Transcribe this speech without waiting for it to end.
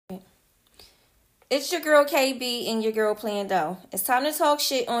It's your girl KB and your girl Playing Dough. It's time to talk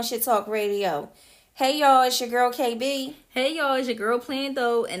shit on Shit Talk Radio. Hey y'all, it's your girl KB. Hey y'all, it's your girl Playing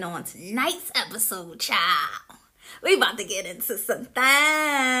Dough. And on tonight's episode, child, we about to get into some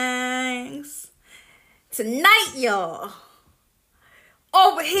things. Tonight, y'all,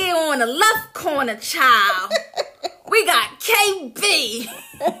 over here on the left corner, child, we got KB.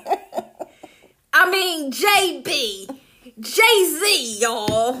 I mean JB. Jay-Z,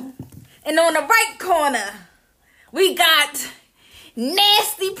 y'all. And on the right corner, we got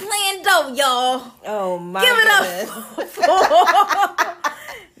Nasty Playing Dough, y'all. Oh my Give goodness. it up for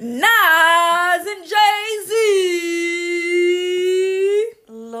Nas and Jay-Z.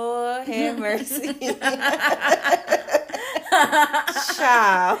 Lord have mercy.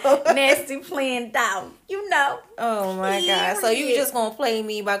 Child. Nasty Playing Dough. You know. Oh my God. So you just gonna play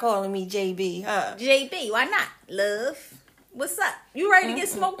me by calling me JB, huh? JB, why not? Love. What's up? You ready to get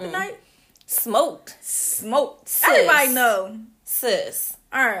smoked tonight? Smoked. Smoked. Everybody know. Sis.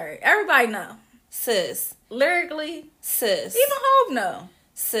 Alright. Everybody know. Sis. Lyrically. Sis. Even Hov know.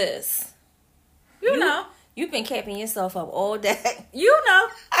 Sis. You know. You've been capping yourself up all day. You know.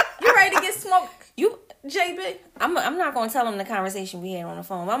 You ready to get smoked? You, JB? I'm not going to tell them the conversation we had on the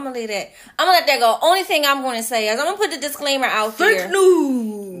phone. I'm going to leave that. I'm going to let that go. Only thing I'm going to say is I'm going to put the disclaimer out here. Fake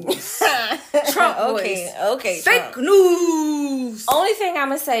news. Trump voice. Okay. Fake Trump. news. Only thing I'm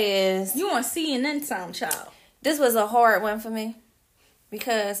going to say is You on CNN time, child. this was a hard one for me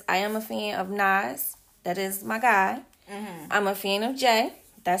because I am a fan of Nas. That is my guy. Mm-hmm. I'm a fan of Jay.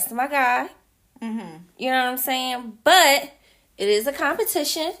 That's my guy. Mm-hmm. You know what I'm saying? But it is a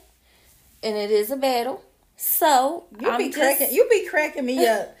competition and it is a battle. So You be cracking me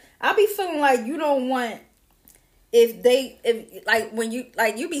up. I be feeling like you don't want you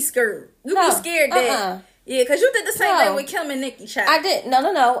be scared. You be scared that yeah, because you did the same thing with Kim and Nicki, child. I did.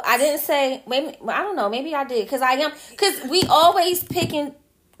 No. I didn't say. Maybe I don't know. Maybe I did because we always picking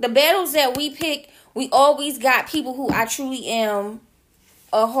the battles that we pick. We always got people who I truly am.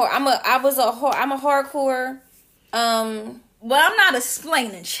 I'm a hardcore. Well, I'm not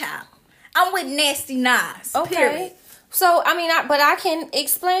explaining, child. I'm with Nasty Nas. Okay. Period. So but I can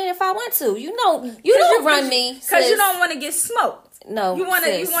explain if I want to. You know, you don't run me because you don't want to get smoked. No, you want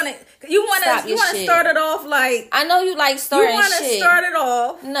to shit. start it off like I know you like starting shit. You want to start it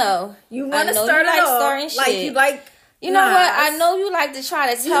off. No, you want to start it like off starting like shit. you like. You know what? I know you like to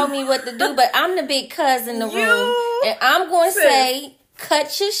try to tell me what to do, but I'm the big cuz in the room, and I'm going to say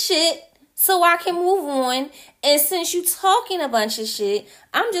cut your shit so I can move on. And since you talking a bunch of shit,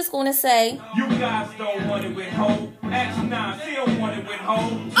 I'm just going to say you guys don't want it with hope. Action 9, she don't want it with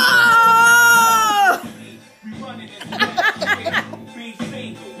hope. Oh! We running this rap shit.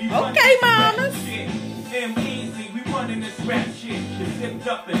 BC, we Okay, mamas. M-Easy, we running this rap shit. It's zipped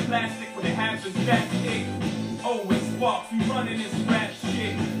up in plastic when it happens that shit. Oh, it's Sparks, we running this rap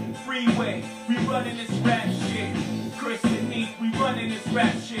shit. Freeway, we running this rap shit. Chris and Neat, we running this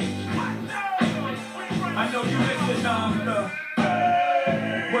rap shit. I know you listen, Nasta.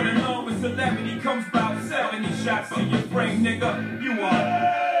 When along with celebrity comes about 70 shots to your brain, nigga, you are.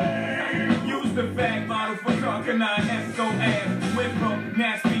 Use the bag model for Conquer 9 SOS. Went from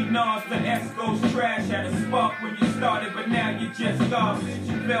Nasty Nas to Esco's trash. Had a spark when you started, but now you just started.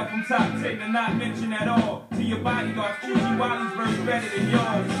 You fell from top 10 to not mention at all. To your bodyguard, Uzi Wally's verse better than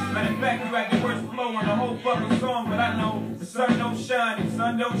yours. Matter of fact, you had the worst flow on the whole fucking song, but I know the sun don't shine and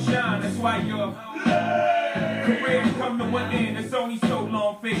sun don't shine. That's why your career come to one end. It's only so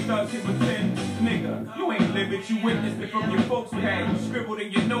long, fake thugs can pretend. Nigga, you ain't live it, you witnessed it from your folks' pad. You scribbled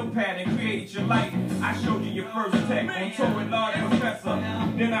in your notepad and created your life. I showed you your first tech on tour with Large Professor.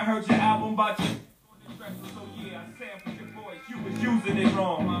 Then I heard your album about you. So yeah, I sampled your voice. You was using it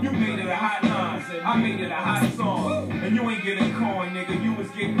wrong. You made it a hot line. I made it a hot song. And you ain't getting coin, nigga. You was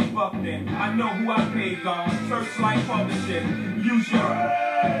getting fucked in. I know who I paid, God. Searchlight Publishing. Use your...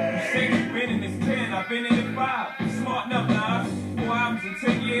 You say you've been in this 10. I've been in it 5. Smart enough, Nas. 4 albums in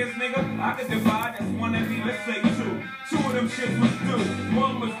 10 years, nigga. I could divide. That's one that me. Let's say 2. 2 of them shits was due.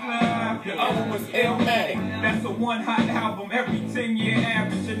 One was live. The other was Illmatic. That's a one hot album every 10-year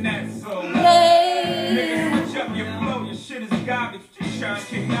average. And that's so... Niggas switch up your flow, your shit is garbage. Just trying to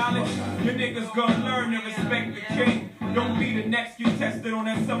kick knowledge. Your niggas gonna learn to respect the king. Don't be the next get tested on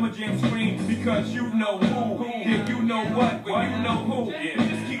that Summer Jam screen because you know who. Yeah, you know what, but you know who.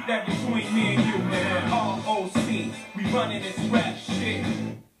 Just keep that between me and you, man. ROC, we running this rap shit.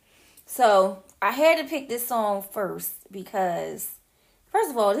 So I had to pick this song first because,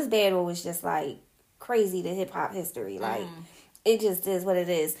 first of all, this battle was just like crazy to hip hop history. Like, it just is what it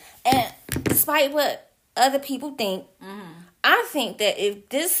is. And despite what other people think, I think that if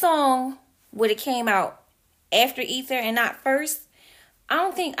this song would have came out after Ether and not first, I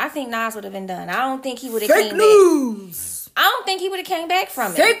think Nas would have been done. I don't think he would have came news. back. I don't think he would have came back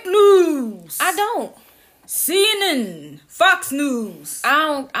from it. Fake news. I don't. CNN, Fox News.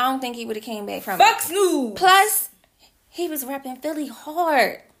 I don't think he would have came back from Fox News. Plus, he was repping Philly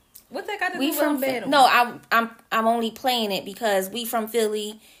hard. What that got to do with battle? No, I'm only playing it because we from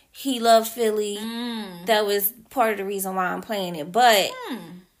Philly. He loved Philly. That was part of the reason why I'm playing it. But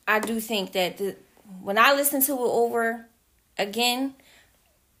I do think that when I listened to it over again,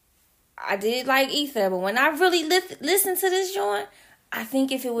 I did like Ether. But when I really listened to this joint, I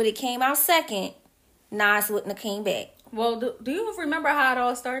think if it would have came out second, Nas wouldn't have came back. Well, do you remember how it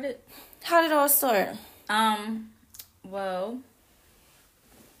all started? How did it all start? Well,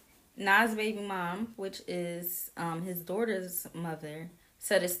 Nas' baby mom, which is his daughter's mother,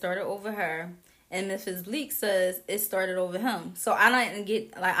 said it started over her, and Mrs. Bleak says it started over him. So I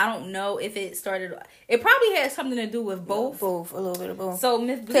don't know if it started. It probably had something to do with both. A little bit of both. So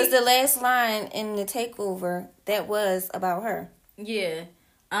Miss Bleak, because the last line in the takeover that was about her. Yeah.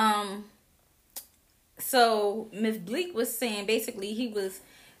 So Miss Bleak was saying basically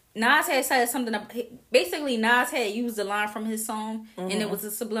Nas had said something. Basically, Nas had used the line from his song, and it was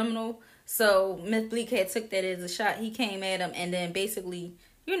a subliminal. So Miss Bleak had took that as a shot. He came at him, and then basically,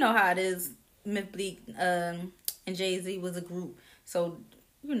 you know how it is. Miss Bleak and Jay-Z was a group, so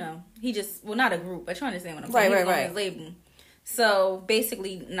you know he just not a group, but you understand what I'm saying. Right. On his label. So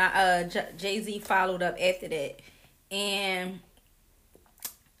basically, Jay-Z followed up after that, and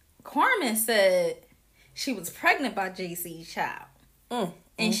Carmen said she was pregnant by Jay-Z's child.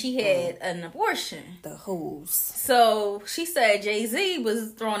 And she had an abortion. The hoes. So she said Jay-Z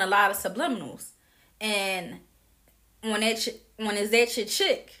was throwing a lot of subliminals. And when is that your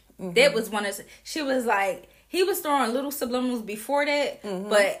chick? That was one of... She was like... He was throwing little subliminals before that.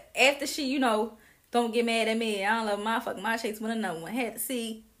 But after she, don't get mad at me. I don't love my chicks with another one. Had to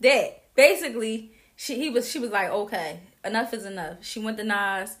see that. Basically, she was like, okay, enough is enough. She went to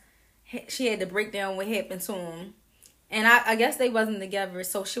Nas. She had to break down what happened to him. And I guess they wasn't together.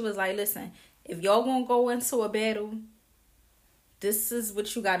 So she was like, listen, if y'all gonna go into a battle, this is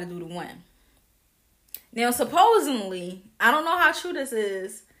what you gotta do to win. Now, supposedly, I don't know how true this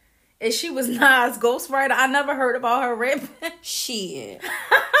is she was Nas' ghostwriter. I never heard about her rapping. Shit.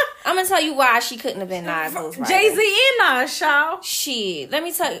 I'm gonna tell you why she couldn't have been Nas' ghostwriter. Jay-Z and Nas, child. Shit. Let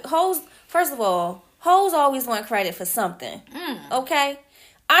me tell you, hoes, first of all, hoes always want credit for something. Okay?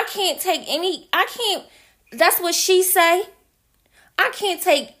 That's what she say. I can't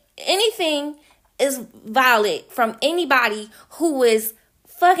take anything is valid from anybody who is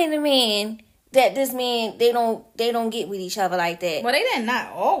fucking a man that this man they don't get with each other like that. Well, they did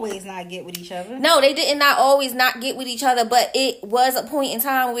not always not get with each other. No, they did not always not get with each other, but it was a point in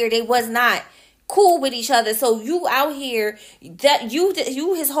time where they was not cool with each other. So you out here that you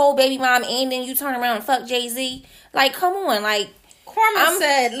his whole baby mom, and then you turn around and fuck Jay-Z. Like, come on, like. Carmen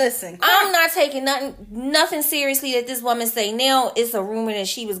said, listen. I'm not taking nothing seriously that this woman say. Now it's a rumor that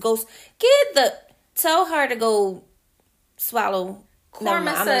she was ghost. Tell her to go swallow. Carmen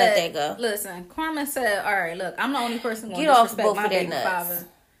I'm said, gonna let that go. Listen, Carmen said, all right, look, I'm the only person going to get off disrespect both my of their baby nuts. father.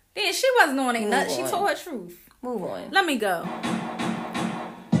 Then she wasn't doing any nuts. She told her truth. Move on. Let me go.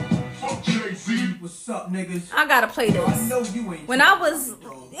 Fuck Jay-Z. What's up, niggas? I gotta play this. I know you ain't. When I was...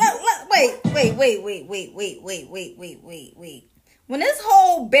 Wait. When this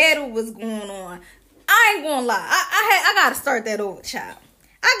whole battle was going on, I ain't gonna lie. I gotta start that over, child.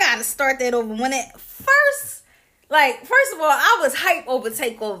 I gotta start that over. When it first of all, I was hype over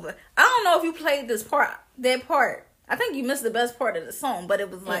Takeover. I don't know if you played that part. I think you missed the best part of the song, but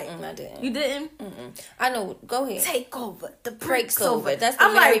it was like... I didn't. You didn't? I know. Go ahead. Takeover. The break's over. That's the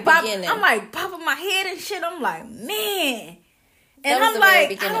very beginning. I'm like popping my head and shit. I'm like, man... And I'm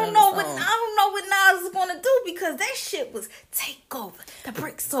like, I don't know what Nas is gonna do, because that shit was Takeover. The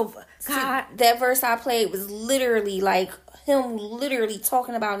break's over. God, see, that verse I played was literally like him literally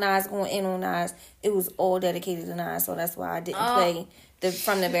talking about Nas, going in on Nas. It was all dedicated to Nas, so that's why I didn't play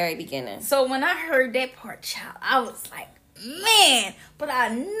from the very beginning. So when I heard that part, child, I was like, man. But I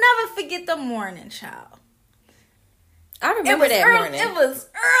never forget the morning, child. I remember that morning. It was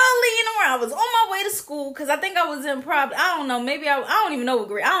early in the morning. I was on my way to school because I think I was in I don't know. Maybe I don't even know what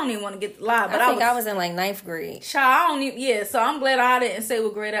grade. I don't even want to get live. But I was in like 9th grade. Child, so I'm glad I didn't say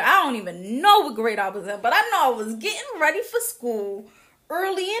what grade. I don't even know what grade I was in. But I know I was getting ready for school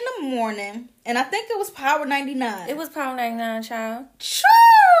early in the morning. And I think it was Power 99. It was Power 99, child. True!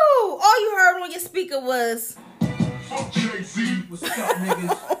 All you heard on your speaker was... Fuck Jay-Z. What's up,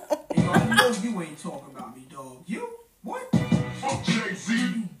 niggas? I know you ain't talking about me, dog. You? What? Fuck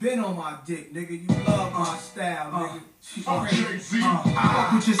You been on my dick, nigga. You love my style, nigga. I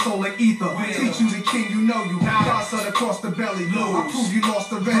fuck with your soul like ether. Teach you the king, you know you. Process across the belly, low. I prove you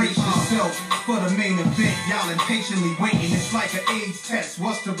lost already. Brace yourself for the main event. Y'all impatiently waiting. It's like an AIDS test.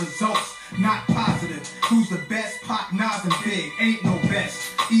 What's the results? Not positive. Who's the best? Pop, Nas, and Big. Ain't no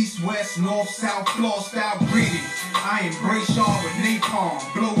best. East, west, north, south, floor style greetings. I embrace y'all with napalm.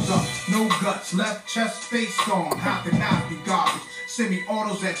 Blows up, no guts. Left chest, face gone. How can I be garbage?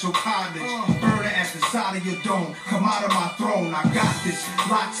 Semi-autos at your cottage. Burner at the side of your dome. Come out of my throne. I got this.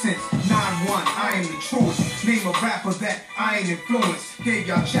 Locked since 9-1. I am the truest. Name a rapper that I ain't influenced. Gave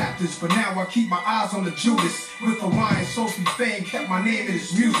y'all chapters, but now I keep my eyes on the Judas. With Hawaiian Sophie fame, kept my name in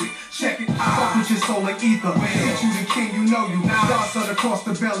his music. Check it out. Fuck with your soul like ether. Hit you the king, you know you. Stars set across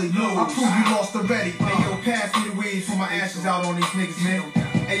the belly. I prove you lost already. Hey yo, pass me the weed for my ashes out on these niggas, man.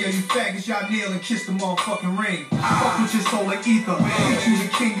 Hey yo, you faggots, y'all kneel and kiss the motherfucking ring. Fuck with your soul like ether. Hit you the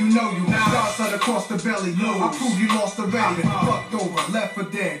king, you know you. Stars set across the belly. I prove you lost already. Fucked over, left for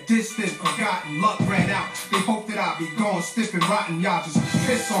dead, distant, forgotten. Luck ran out. They hope that I'll be gone, stiff and rotten. Y'all just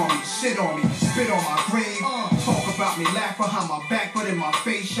piss on me, shit on me, spit on my grave. Talk about me, laugh behind my back, but in my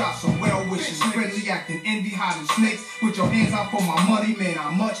face, shot some well wishes. Friendly acting, envy, hiding snakes. With your hands out for my money, man, how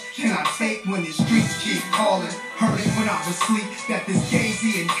much can I take when the streets keep calling? Heard it when I was asleep, that this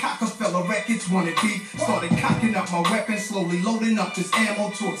Gazy and Cockefeller records wanted beef. Started cocking up my weapon, slowly loading up this ammo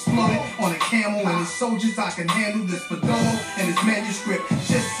to explode it on a camel. And his soldiers, I can handle this Fedolo and his manuscript.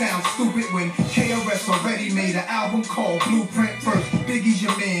 Just sounds stupid when KRS already made an album called Blueprint. First, Biggie's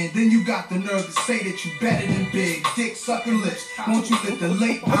your man, then you got the nerve to say that you better than Big. Dick sucking lips, won't you let the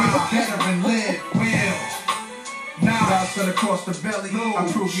late real veteran live? Well, now I set across the belly, I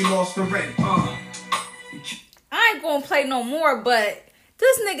prove you lost already. I ain't gonna play no more, but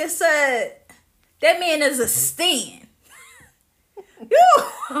this nigga said that man is a stan. You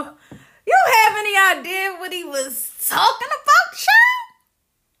have any idea what he was talking about, child?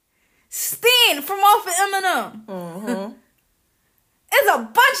 Stan from off of Eminem. Mm-hmm. There's a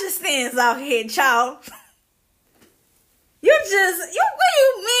bunch of stans out here, child. What do you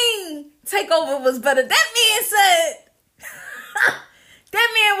mean Takeover was better? That man said that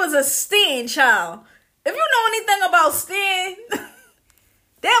man was a stan, child. If you know anything about Stan,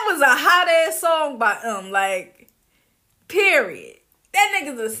 that was a hot ass song by like, period. That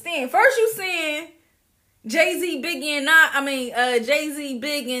nigga's a Stan. First you saying Jay-Z, Biggie, and Nas, Jay-Z,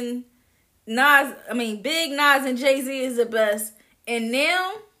 Big and Nas, Big, Nas, and Jay-Z is the best. And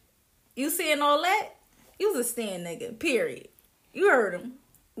now, you saying all that? You was a Stan nigga, period. You heard him.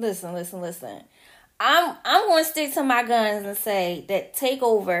 Listen. I'm going to stick to my guns and say that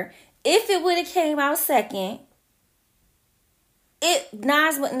Takeover, if it would have came out second,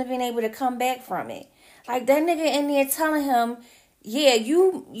 Nas wouldn't have been able to come back from it. Like, that nigga in there telling him, yeah,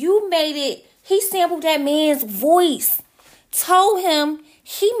 you made it. He sampled that man's voice. Told him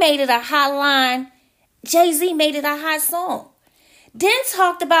he made it a hot line. Jay-Z made it a hot song. Then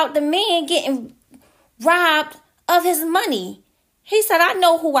talked about the man getting robbed of his money. He said, I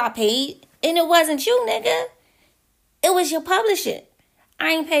know who I paid. And it wasn't you, nigga. It was your publisher. I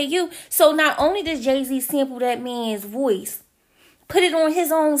ain't pay you. So not only does Jay-Z sample that man's voice, put it on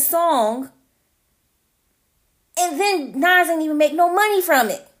his own song, and then Nas didn't even make no money from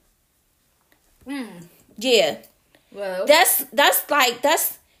it. Yeah. Well, that's the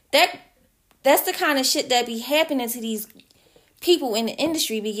kind of shit that be happening to these people in the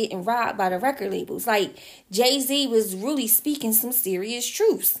industry, be getting robbed by the record labels. Like, Jay-Z was really speaking some serious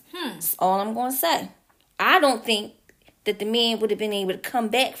truths. That's all I'm going to say. I don't think that the man would have been able to come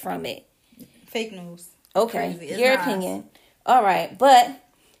back from it. Fake news. Okay, your opinion. All right, but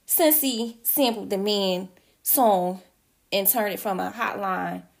since he sampled the man song and turned it from a hot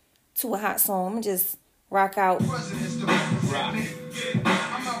line to a hot song, I'm going to just rock out.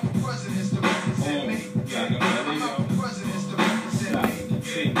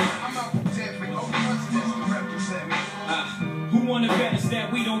 Who wanna bet us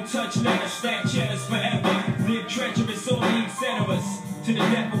that we don't touch letters, stack cheddars forever, live treacherous, all the set of us. To the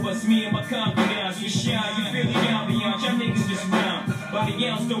death of us, me and my confidants, we shine, you feel the ambiance, y'all niggas just round. By the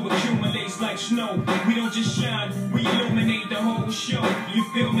ounce though accumulates like snow. We don't just shine, we illuminate the whole show. You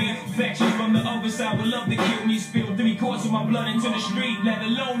feel me? Factions from the other side would love to kill me. Spill 3/4 of my blood into the street, let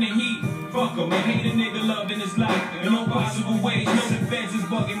alone the heat. Fuck 'em, I hate a nigga loving his life in all possible ways. No the feds is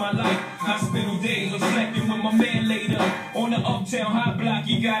bugging my life. Hospital days, reflecting when my man laid up on the uptown high block.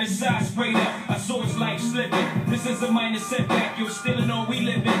 He He got his eyes sprayed up. I saw his life slipping. This is a minor setback. You're still in all we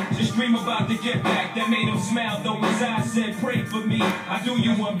living. Just dream about the get back. That made him smile, though his eyes said, pray for me. I do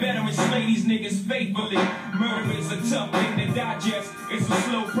you one better and slay these niggas faithfully. Murder is a tough thing to digest. It's a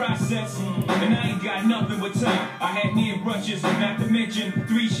slow process. And I ain't got nothing but time. I had near brushes, not to mention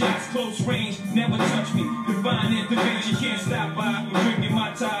 3 shots, close range, never touch me. Divine intervention can't stop by. I'm drinking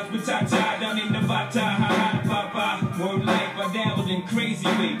my ties with Tata down in the Vata. Ha ha, papa. Word life, I dabbled in crazy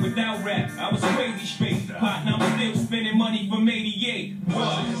way. Without rap, I was crazy straight. Pot, now I'm still spending money from 88.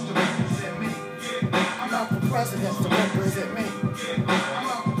 What? I'm out for presidents to represent me. I'm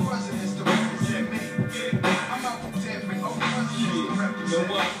out for presidents to represent me. I'm out for different presidents to represent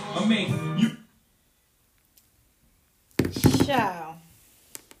me. I mean, you. Child,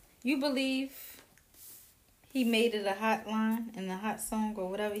 you believe he made it a hot line in the hot song or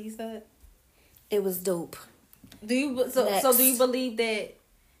whatever he said? It was dope. Do you so do you believe that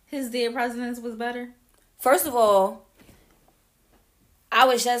his Dead Presidents was better? First of all, I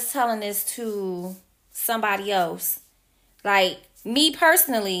was just telling this to somebody else. Like, me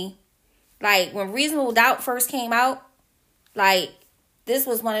personally, like, when Reasonable Doubt first came out, like, this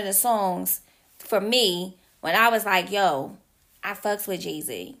was one of the songs for me when I was like, yo, I fucks with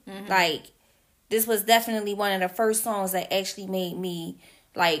Jay-Z. Mm-hmm. Like, this was definitely one of the first songs that actually made me,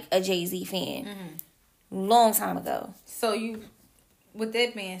 like, a Jay-Z fan. Mm-hmm. Long time ago. So you, with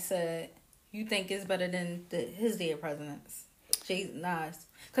that being said, you think it's better than his Dead Presidents? Nas.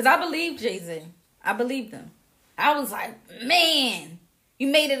 Because I believe Jay-Z. I believed him. I was like, man, you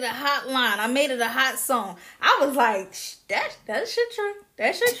made it a hot line. I made it a hot song. I was like, that shit true.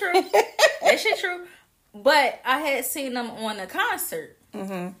 That shit true. That shit true. But I had seen them on a concert.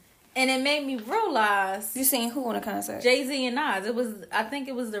 Mm-hmm. And it made me realize. You seen who on a concert? Jay-Z and Nas. I think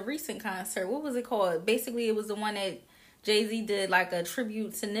it was the recent concert. What was it called? Basically, it was the one that Jay-Z did like a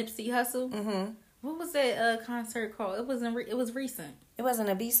tribute to Nipsey Hussle. Mm-hmm. What was that concert called? It was recent. It wasn't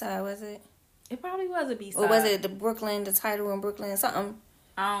a B-side, was it? It probably was a B-side. Or was it the title in Brooklyn, something?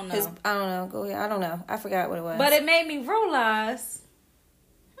 I don't know. I don't know. Go ahead. I don't know. I forgot what it was. But it made me realize,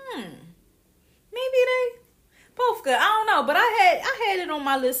 maybe they both good. I don't know. But I had it on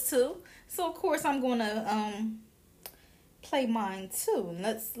my list too. So of course I'm gonna play mine too. And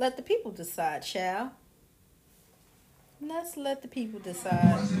let's let the people decide, child. Let's let the people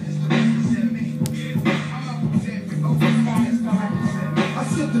decide. I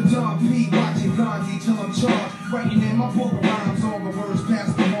sip the Don P, watching Gandhi till I'm charged. Writing in my book of rhymes, all the words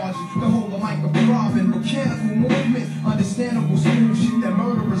past the margin. The whole of like a throbbing, mechanical movement. Understandable smooth shit that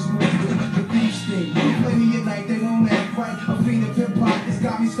murderers move with. The beach thing. Play me at night, they won't act right. A fiend of hip hop, it's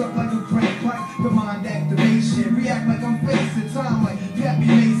got me stuck like a crank pipe. The mind activation, react like I'm facing time like Pappy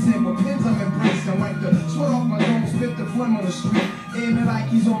Mason. With pins I'm embracing, like the sweat off my dome, spit the phlegm on the street. Aiming like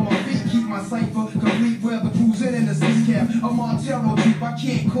he's on my feet, keep my cipher complete. Where the cruising in the six cab, a Montero Jeep, I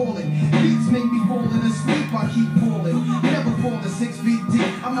can't call it. Beats make me falling asleep, I keep falling. Never falling 6 feet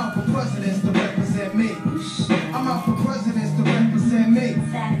deep. I'm out for presidents to represent me. I'm out for presidents to represent me.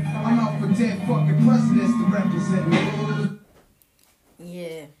 I'm out for dead fucking presidents to represent me.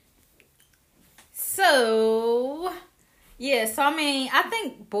 Yeah. So I mean, I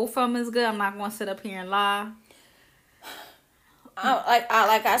think both of them is good. I'm not gonna sit up here and lie.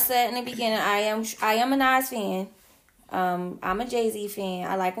 Like I said in the beginning, I am a Nas fan. I'm a Jay-Z fan.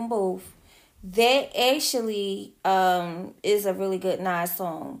 I like them both. That actually is a really good Nas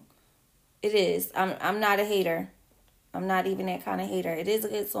song. It is. I'm not a hater. I'm not even that kind of hater. It is a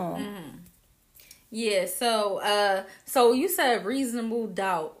good song. Mm-hmm. Yeah. So you said Reasonable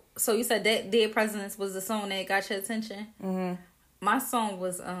Doubt. So you said that Dead Presidents was the song that got your attention. Mm-hmm. My song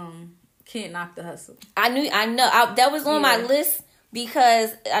was Can't Knock the Hustle. I know that was on my list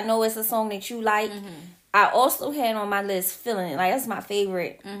because I know it's a song that you like. Mm-hmm. I also had on my list Feeling It. Like, that's my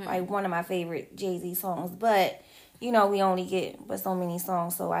favorite, like one of my favorite Jay-Z songs. But, we only get but so many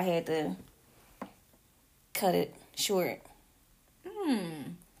songs, so I had to cut it short.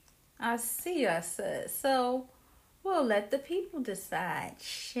 I see. I said. So, we'll let the people decide,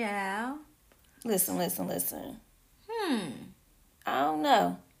 shall? Listen. I don't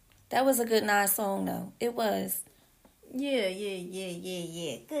know. That was a good Nas song, though. It was. Yeah.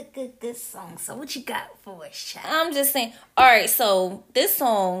 Good song. So what you got for us, child? I'm just saying. All right, so this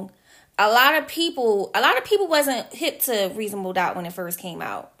song, a lot of people wasn't hip to Reasonable Doubt when it first came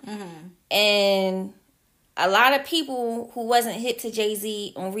out. Mm-hmm. And a lot of people who wasn't hip to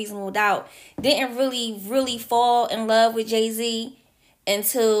Jay-Z on Reasonable Doubt didn't really fall in love with Jay-Z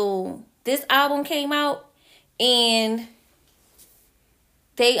until this album came out. And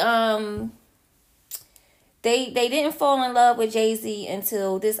they didn't fall in love with Jay-Z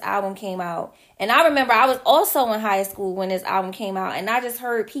until this album came out. And I remember I was also in high school when this album came out, and I just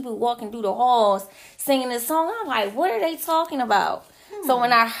heard people walking through the halls singing this song. I'm like, what are they talking about? So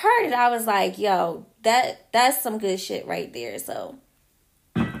when I heard it, I was like, yo, that's some good shit right there. So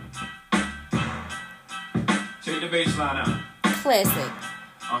Check the bass line out. classic.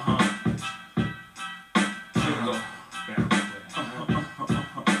 Here we go.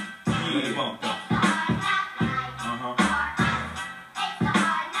 Let it bump though.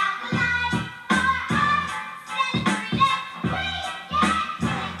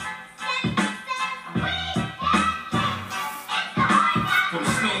 From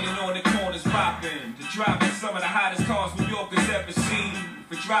standing on the corners popping to driving some of the hottest cars New Yorkers ever seen.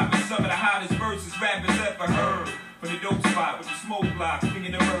 For dropping some of the hottest verses rappers ever heard. From the dope spot with the smoke block,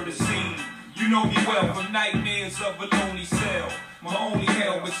 bringing the murder scene. You know me well from nightmares of a lonely cell. My only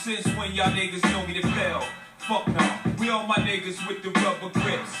hell, but since when y'all niggas know me to fail? Fuck no, we all my niggas with the rubber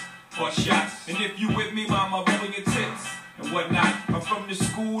grips. Or shots, and if you with me, mama, roll your tits. And whatnot, I'm from the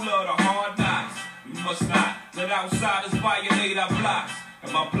school of the hard knocks. We must not let outsiders violate our blocks.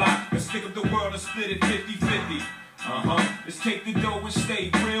 And my block, let's pick up the world and split it 50-50. Let's take the dough and stay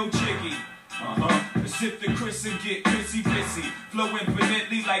real jiggy. Let's sip the Chris and get pissy. Flow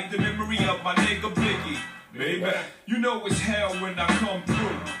infinitely like the memory of my nigga Biggie. Baby, you know it's hell when I come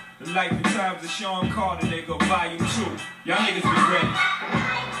through. The life and times of Sean Carter, nigga, volume 2. Y'all niggas be ready.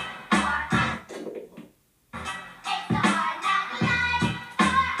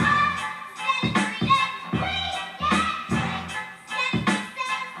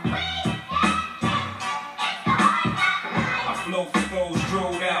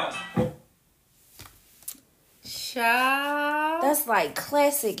 Child. That's like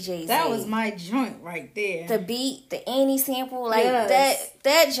classic Jay-Z. That was my joint right there. The beat, the Annie sample, like Yes.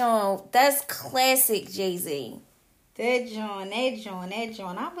 that joint, that's classic Jay-Z. That joint.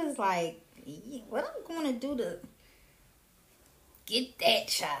 I was like, what I'm gonna do to get that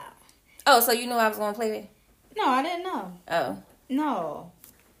child? Oh, so you knew I was gonna play it? No, I didn't know. Oh. No.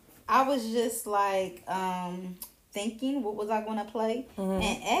 I was just like, thinking what was I going to play,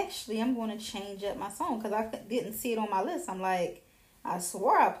 and actually I'm going to change up my song because I didn't see it on my list. I'm like, I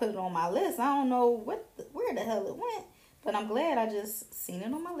swore I put it on my list. I don't know where the hell it went, but I'm glad I just seen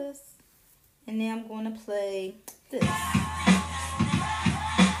it on my list. And then I'm going to play this.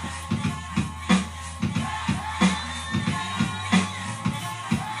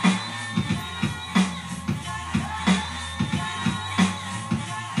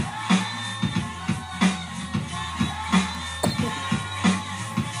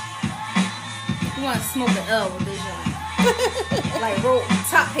 You want to smoke an L with this joint. Like roll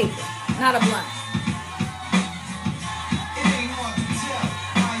top paper, not a blunt. It ain't hard to tell.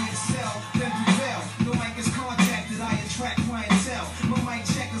 I excel, then prevail. The mic is contacted, I attract clientele. My mic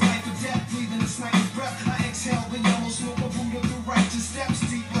check is life or death, breathing a sniper's breath. I exhale the yellow smoke of Buddha through righteous steps,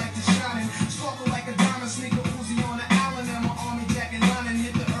 deep like the shining. Sparkle like a diamond, sneaker Uzi on the island, and my army jacket lining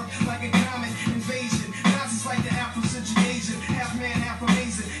hit the earth like a comet invasion. Nazis like the Afro-Central Asian, half man, half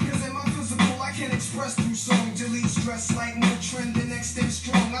amazing. Cause in my physical, I can express through song, delete stress like no trend, the next day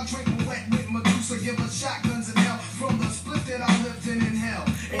strong. I drink my wet with Medusa, give us shotguns in hell from the split that I'm lifting in hell.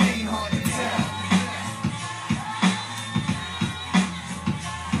 It ain't hard to tell.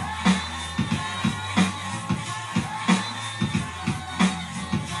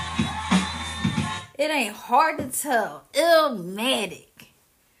 It ain't hard to tell. Illmatic.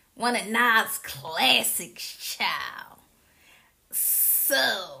 One of Nas' classics, child.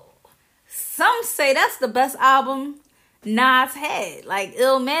 So, some say that's the best album Nas had. Like,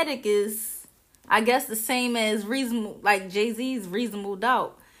 Illmatic is, I guess, the same as Reasonable, like Jay-Z's Reasonable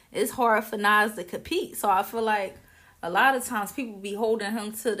Doubt. It's hard for Nas to compete. So, I feel like a lot of times people be holding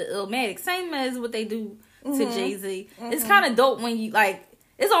him to the Illmatic. Same as what they do to Jay-Z. It's kind of dope when you, like,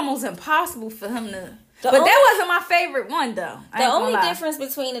 it's almost impossible for him to... But that wasn't my favorite one, though. The only difference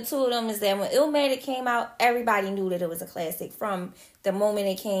between the two of them is that when Illmatic came out, everybody knew that it was a classic from the moment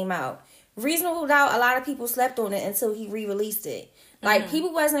it came out. Reasonable Doubt, a lot of people slept on it until he re-released it. Like,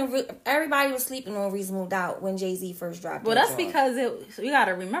 everybody was sleeping on Reasonable Doubt when Jay-Z first dropped it. Well, that's because you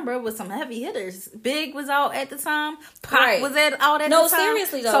gotta remember, it was some heavy hitters. Big was out at the time. Pac was out at the time. No,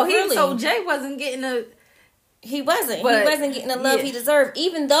 seriously, though. So Jay wasn't getting a... He wasn't getting the love he deserved.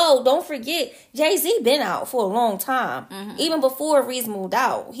 Even though, don't forget, Jay-Z been out for a long time. Even before Reasonable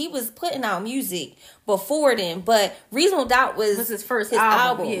Doubt. He was putting out music before then. But Reasonable Doubt was his first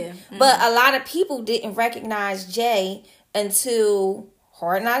album. Yeah. But a lot of people didn't recognize Jay until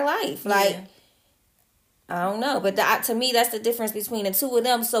Hard Knock Life. Like, I don't know, but to me, that's the difference between the two of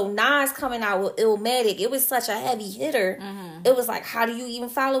them. So Nas coming out with Illmatic, it was such a heavy hitter. Mm-hmm. It was like, how do you even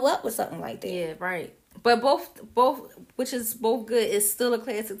follow up with something like that? Yeah, right. But both, which is both good, is still a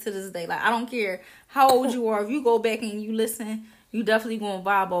classic to this day. Like, I don't care how old you are. If you go back and you listen, you definitely gonna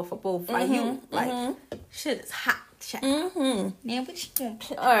vibe off of both. Like, shit is hot. Mm-hmm. Man, what you doing?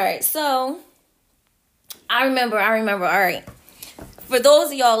 All right, so I remember. All right. For those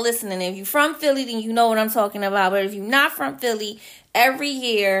of y'all listening, if you're from Philly, then you know what I'm talking about. But if you're not from Philly, every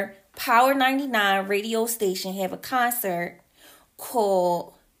year, Power 99 radio station have a concert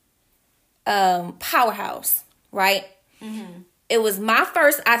called Powerhouse, right? Mm-hmm. It was my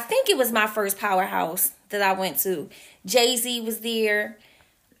first, I think it was my first Powerhouse that I went to. Jay-Z was there.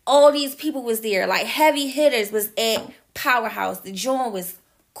 All these people was there. Like, heavy hitters was at Powerhouse. The joint was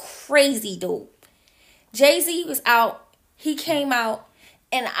crazy dope. Jay-Z was out. He came out,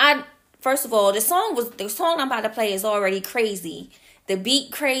 and first of all, the song I'm about to play is already crazy. The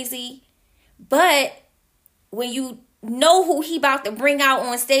beat crazy, but when you know who he about to bring out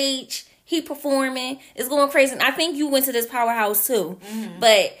on stage, he performing, it's going crazy. And I think you went to this Powerhouse too,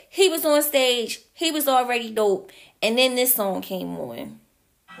 but he was on stage, he was already dope, and then this song came on.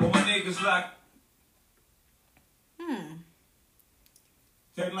 Well, my niggas like.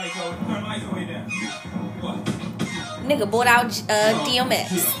 Turn lights way down. What? Nigga bought out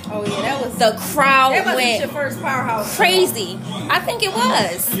DMX. Oh yeah, that was the crowd that went your first Powerhouse crazy. I think it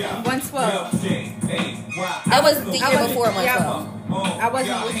was 112. That was the year before 112. I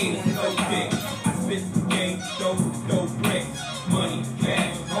wasn't with you. I spit the game, dope bricks, money,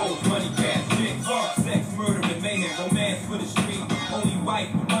 cash, hoes, money, cash, chicks, sex, murder, and mayhem, romance for the street. Only white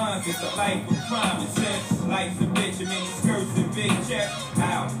minds, it's a life of crime and sex. Life's a bitch, many skirts and big checks.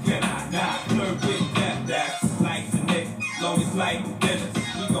 How can I not flirt with that? That's life's a nigga, long as life is business.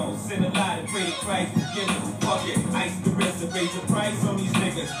 We gon' send a lot and pray to Christ forgive us. Fuck it, ice the wrist and raise the price on these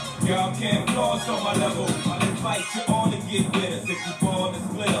niggas. Y'all can't floss on my level. I'll invite you all to get with us. If you born to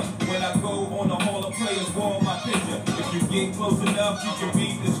split up, when I go on the Hall of Players wall, my picture. If you get close enough, you can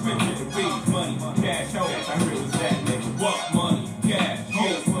read the scripture. It reads money, cash, hoes. I heard what's that nigga. What money, cash,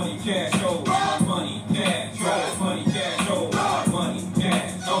 hoes, money, cash, hoes, money, cash, hoes, money, cash, hoes, money,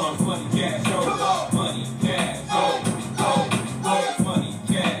 cash, hoes, money, cash, hoes, money, cash, hoes, money,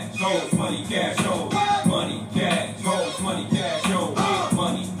 cash, hoes, money, cash, hoes, money, cash, hoes, money, cash, hoes,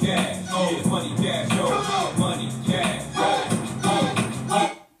 money, cash, hoes, money, cash, hoes, money, cash,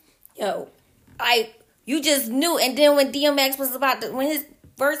 hoes. Yo, you just knew. And then when DMX was when his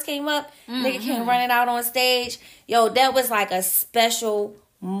verse came up, nigga came running out on stage. Yo, that was like a special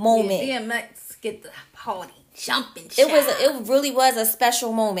moment. Yeah, DMX get the party jumping. It really was a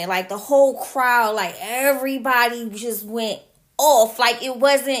special moment. Like, the whole crowd, like, everybody just went off. Like, it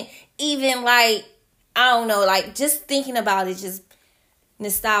wasn't even like, I don't know, like, just thinking about it, just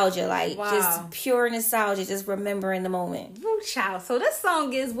nostalgia, like, just pure nostalgia, just remembering the moment. Woo, child. So this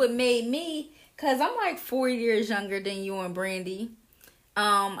song is what made me, because I'm like 4 years younger than you and Brandy.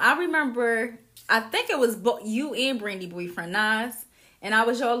 I remember, I think it was you and Brandy boyfriend, Nas, and I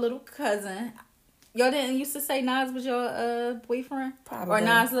was your little cousin. Y'all didn't used to say Nas was your boyfriend? Probably. Or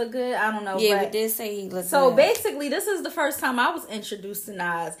Nas looked good? I don't know. Yeah, we did say he looked good. So basically, this is the first time I was introduced to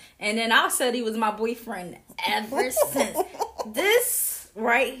Nas. And then I said he was my boyfriend ever since. This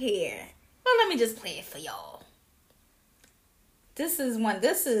right here. Well, let me just play it for y'all. This is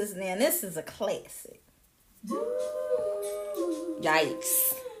a classic.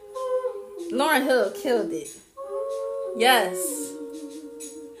 Yikes. Lauryn Hill killed it. Yes.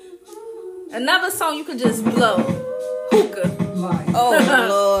 Another song you could just blow. Hookah. Oh,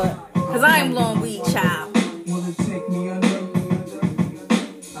 Lord. Because I ain't blowing weed, child. Will it take me under?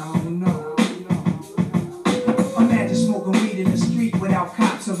 I don't know. Imagine smoking weed in the street without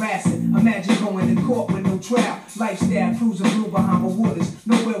cops harassing. Imagine going to court with no trial. Lifestyle cruising blue behind the waters.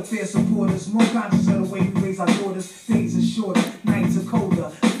 No welfare supporters. More conscious of the way we raise our daughters. Days are shorter, nights are colder.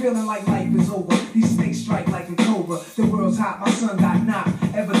 Feeling like life is over. These snakes strike like a cobra. The world's hot, my son got knocked.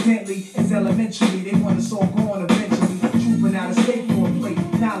 Evidently, it's elementary. They want us all gone eventually. Trooping out of state for a plate.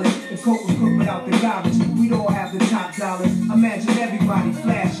 Knowledge, the coke was cooked without the garbage. We'd all have the top dollars. Imagine everybody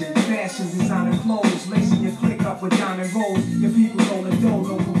flashing. Fashions, designer clothes. Lacing your click up with diamond rolls. Your people rolling dough,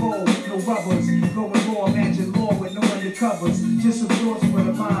 no parole, no rubbers. Going raw, imagine law with no undercovers. Just some thoughts for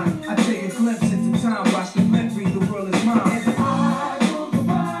the mind. I take a glimpse into time. Watch the blend read, the world is mine.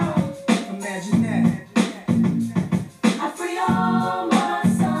 Imagine that. I free all my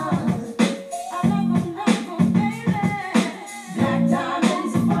sons. I love them, baby. Black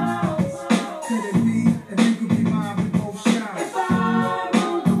diamonds and pearls. Could it be if you could be mine, we both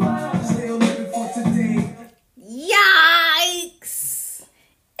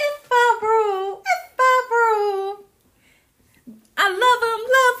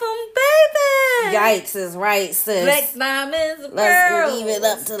Yikes is right, sis. Black diamonds, Let's pearls. leave it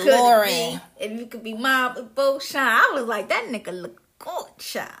up to Could it Lauren. be? If you could be mine with both shine. I was like, that nigga look good,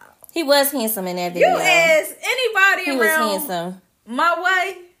 child. He was handsome in that video. You ask anybody He was around handsome. my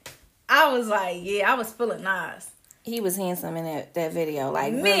way, I was like, yeah, I was feeling Nas. He was handsome in that video.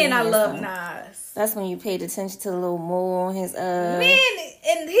 Like, Man, really I love handsome. Nas. That's when you paid attention to the little mole on his Man,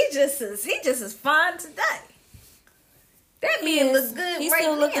 and he just is fine today. That He man is. look good He right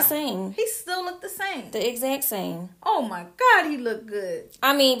still look the now. same. He still look the same. The exact same. Oh my God, he look good.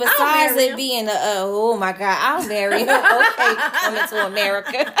 I mean, besides marry it him. being oh my God, I'll marry him. Okay, coming to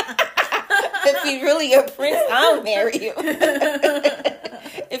America. If he's really a prince, I'll marry him.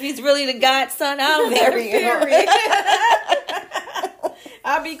 If he's really the godson, I'll marry him. Period.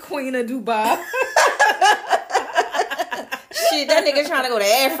 I'll be queen of Dubai. Shit, that nigga trying to go to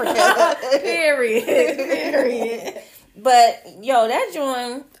Africa. Period. But yo, that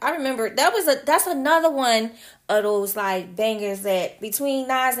joint, I remember that's another one of those like bangers that between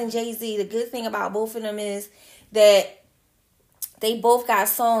Nas and Jay-Z, the good thing about both of them is that they both got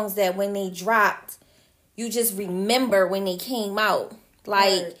songs that when they dropped, you just remember when they came out.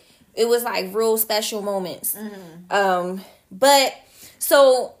 Like Right. it was like real special moments. But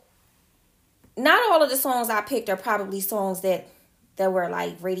so not all of the songs I picked are probably songs that were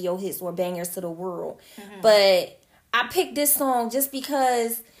like radio hits or bangers to the world. But I picked this song just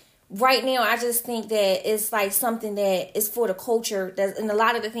because right now I just think that it's like something that is for the culture, and a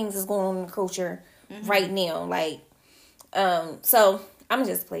lot of the things that's going on in the culture right now. Like, so I'm gonna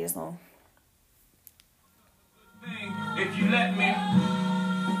just play this song. If you let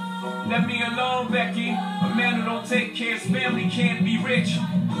me alone, Becky. A man who don't take care of his family can't be rich.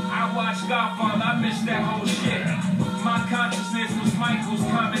 I watched Godfather, I missed that whole shit. My consciousness was Michael's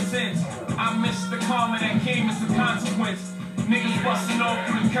common sense. I missed the karma that came as a consequence. Niggas busting off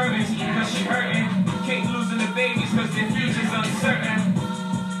through the curtains cause she hurting. Kate losing the babies cause their future's uncertain.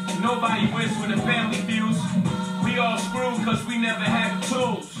 Nobody wins when the family feels. We all screwed cause we never had the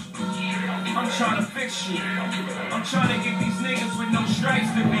tools. I'm trying to fix you. I'm trying to get these niggas with no stripes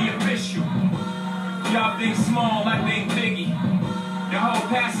to be official. Y'all think small, I think biggie. The whole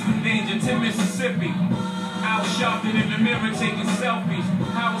passive endanger to Mississippi. I was shopping in the mirror taking selfies.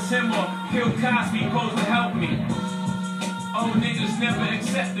 How was him or Bill Cosby supposed to help me? Old niggas never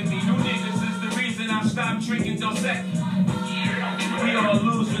accepted me. New niggas is the reason I stopped drinking Dos Equis. We all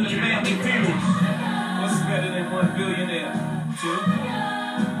lose when the family feuds. What's better than 1 billionaire? 2?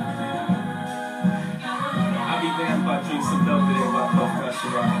 I'll be damned if I drink some Belvedere while Puff got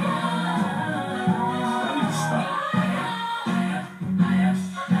Ciroc. I need to stop.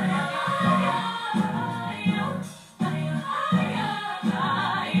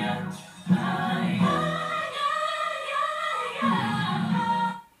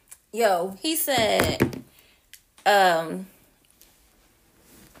 Yo, he said, like,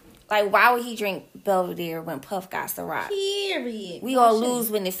 why would he drink Belvedere when Puff got Ciroc? Period. We all lose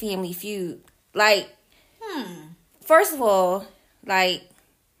when the family feud. Like, first of all, like,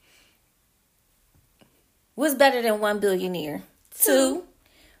 what's better than 1 billionaire? 2,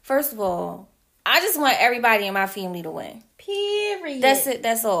 first of all, I just want everybody in my family to win. Period. That's it.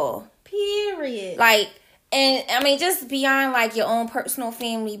 That's all. Period. Like, and I mean, just beyond like your own personal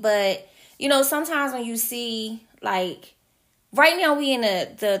family, but you know, sometimes when you see like, right now we in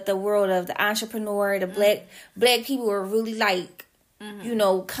the world of the entrepreneur, the black people are really like, you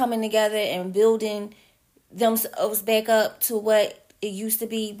know, coming together and building themselves back up to what it used to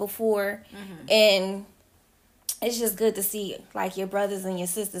be before, and it's just good to see like your brothers and your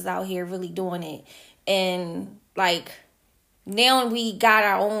sisters out here really doing it, and like now we got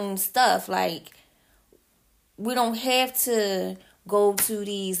our own stuff, like. We don't have to go to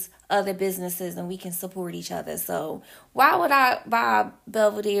these other businesses and we can support each other. So why would I buy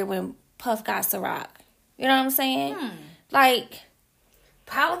Belvedere when Puff got Ciroc? You know what I'm saying? Like,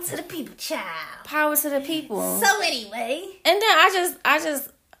 Power to the people, child. power to the people. So anyway. And then I just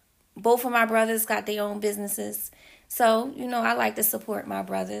both of my brothers got their own businesses. So, you know, I like to support my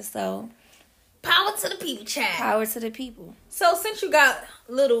brothers. So Power to the people, child. power to the people. So since you got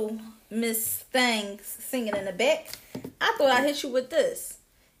little Miss Things singing in the back, I thought I'd hit you with this.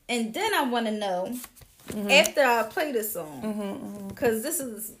 And then I want to know, after I play this song, because this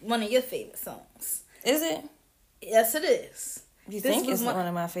is one of your favorite songs. Is it? Yes, it is. You This think was it's one- one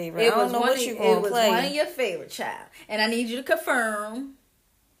of my favorites? I don't know what you It gonna was play. one of your favorite, child. And I need you to confirm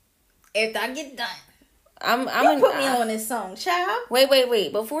after I get done. I'm You put me on this song, child.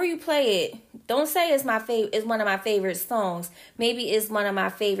 Wait. Before you play it, don't say it's my favorite. It's one of my favorite songs. Maybe it's one of my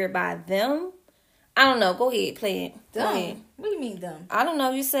favorite by them. I don't know. Go ahead, play it. Go Dumb. ahead. What do you mean dumb? I don't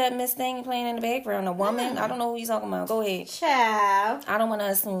know. You said Miss Thing playing in the background. A woman. I don't know who you talking about. Go ahead. Child. I don't want to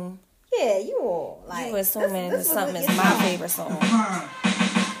assume. Yeah, you all like You assuming this was something a is good my song. favorite song.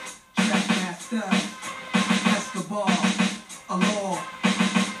 Trackmaster, Escobar, Allure,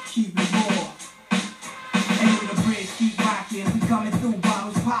 keep it raw. Aim the bridge, keep rocking. We coming through,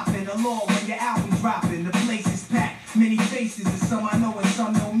 bottles popping. Allure when your album dropping. The place is packed, many faces, and some I know and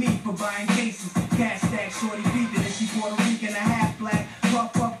some know me for buying cases. Cash stack, shorty beeping, and she Puerto Rican and a half black.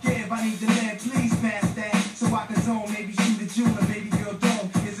 Puff, puff, give, I need the man, please pass that. So I can zone, maybe shoot a jewel, or baby girl dome.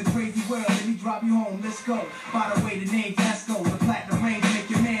 It's a crazy world, let me drop you home, let's go. By the way, the name Tesco, the platinum range, make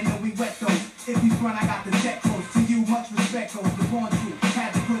your man know we wet those. If you front, I got the tech close. To you, much respect goes. The born truth,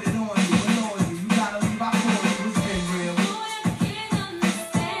 had to put it on you, annoy you. You gotta leave, I call you, it's been real.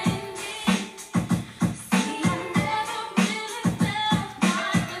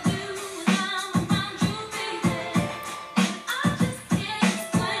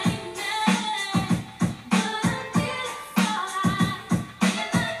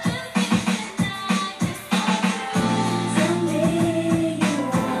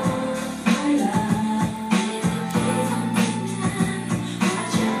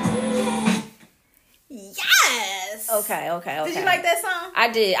 Yes. Okay. Did you like that song? I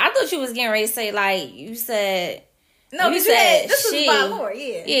did. I thought you was getting ready to say, like, you said... No, you but said this she. was by Lord,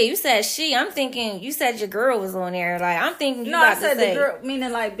 yeah. Yeah, you said she. I'm thinking, you said your girl was on there. Like, I'm thinking you No, I about said to say... the girl,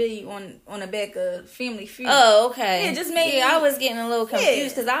 meaning like Biggie on the back of Family Feud. Oh, okay. Yeah, just made Yeah, me- I was getting a little confused Yeah.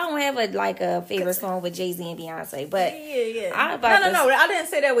 because I don't have a favorite song with Jay-Z and Beyonce. But Yeah. I about No, I didn't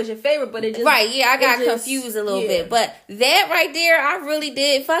say that was your favorite, but it just right, yeah, I got it just- confused a little yeah. bit. But that right there, I really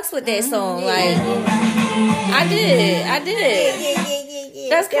did fucks with that song. Like, I did. Yeah.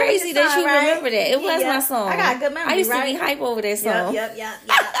 That's That was crazy your that song, you right? remember that. It was Yeah. my song. I got a good memory, I used to right? be hype over that song. Yup.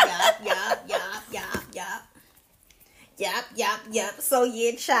 So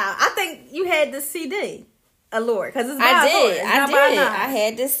yeah, child. I think you had the CD, Allure, because it's by I Allure. did. It's I not by did. Nas. I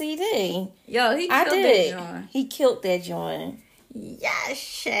had the CD. Yo, he I killed did. that joint. He killed that joint. Yes,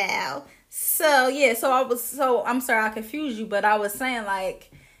 child. So yeah, I'm sorry I confused you, but I was saying like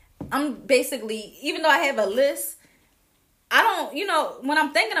I'm basically, even though I have a list, I don't, when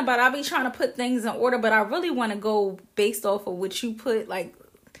I'm thinking about it, I be trying to put things in order, but I really want to go based off of what you put, like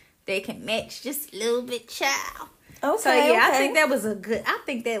they can match just a little bit, child. Okay. So yeah, okay. I think that was a good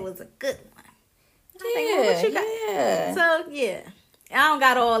one. Yeah, What you got? yeah. So yeah, I don't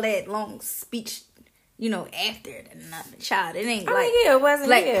got all that long speech, after it and nothing, child. It ain't I like mean, yeah, it wasn't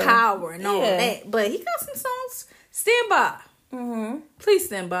Black yeah. Power and all Yeah. that, but he got some songs. Stand by, please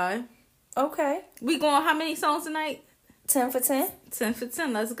stand by. Okay. We going how many songs tonight? 10 for 10. 10 for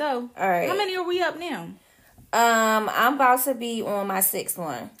 10. Let's go. All right. How many are we up now? I'm about to be on my 6th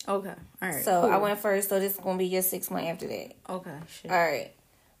one. Okay. All right. So cool. I went first, so this is gonna be your 6th one after that. Okay. Shit. All right.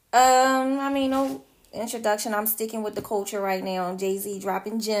 I mean, no introduction. I'm sticking with the culture right now. Jay-Z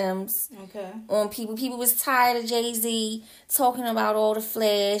dropping gems Okay. on people. People was tired of Jay-Z talking about all the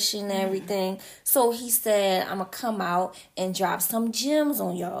flash and everything. So he said, I'm gonna come out and drop some gems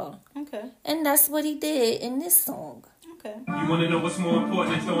on y'all. Okay. And that's what he did in this song. Okay. You wanna know what's more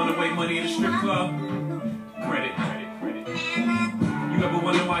important than throwing away money in a strip club? Credit. You ever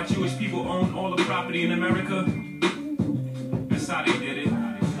wonder why Jewish people own all the property in America? That's how they did it.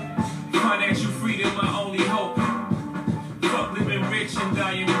 Financial freedom, my only hope. Fuck living rich and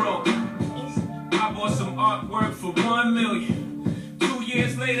dying broke. I bought some artwork for $1 million. 2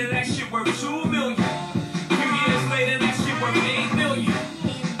 years later, that shit worth $2 million. 2 years later, that shit worth $8 million.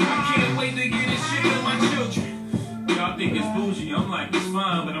 I can't wait to get this shit to my children. Y'all think it's bougie, I'm like, it's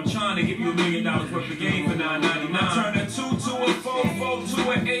fine, but I'm trying to give you $1 million worth of game for $9.99. I turned a 2 to a 4, 4 to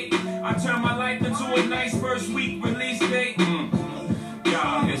an 8. I turned my life into a nice first week release date.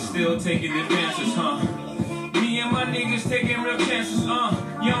 Y'all is still taking advances, huh? Me and my niggas taking real chances,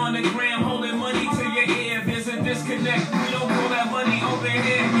 Y'all on the gram holding money to your ear. There's a disconnect, we don't pull that money over here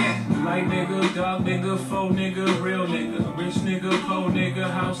yet. Light nigga, dog nigga, faux nigga, real nigga. Rich nigga, poor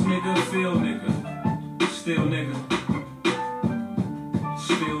nigga, house nigga, field nigga. Still nigga.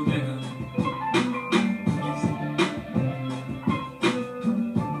 Still nigga.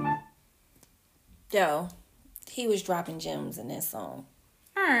 Yo, he was dropping gems in this song.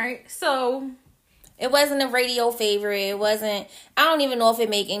 All right. So It wasn't a radio favorite. It wasn't, I don't even know if it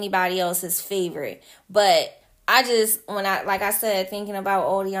make anybody else's favorite. But I just, like I said, thinking about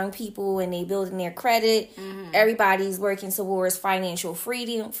all the young people and they building their credit, everybody's working towards financial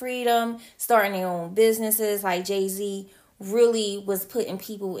freedom, starting their own businesses. Like Jay-Z really was putting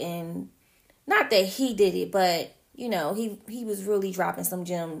people in, not that he did it, but, he was really dropping some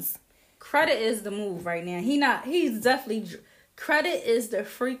gems Credit is the move right now. He's definitely, Credit is the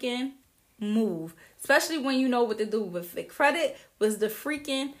freaking move. Especially when you know what to do with it. Credit was the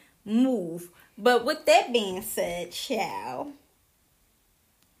freaking move. But with that being said, child,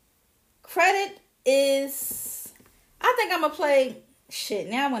 Credit is, I think I'm going to play, shit,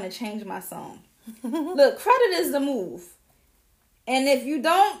 now I want to change my song. Look, Credit is the move. And if you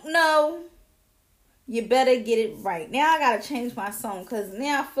don't know, you better get it right. Now I got to change my song because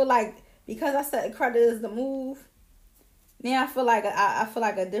now I feel like, because I said Credit is the move, now I feel like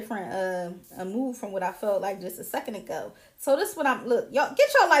a different a move from what I felt like just a second ago. So this is what look, y'all,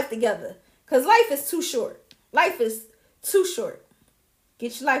 get your life together. Because life is too short. Life is too short.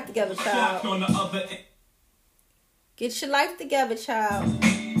 Get your life together, child. Get your life together, child.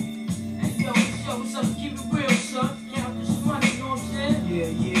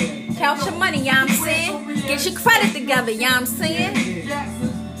 Count your money, you know what I'm saying? Get your credit together, you know what I'm saying?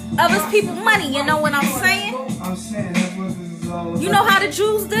 Others people money, you know what I'm saying? You know how the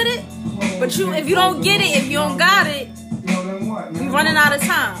Jews did it? But if you don't get it, if you don't got it, we running out of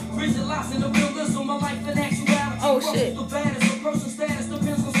time. Oh shit.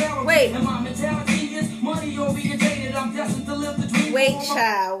 Wait. Wait,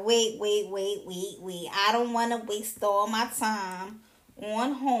 child. Wait. I don't want to waste all my time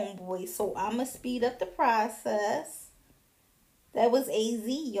on Homeboy, so I'ma speed up the process. That was AZ,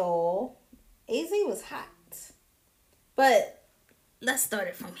 y'all. AZ was hot. But let's start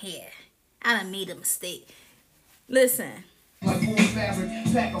it from here. I done made a mistake. Listen. Like full fabric,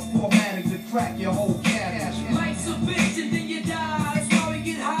 pack of formatic to crack your whole cash. Life's a bitch and then you die. That's why we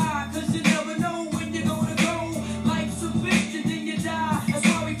get high, cause you never know when you're gonna go. Life's a bitch and then you die. That's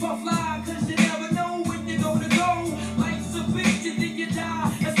why we puff fly, cause you never know when you're gonna go. Life's a bitch and then you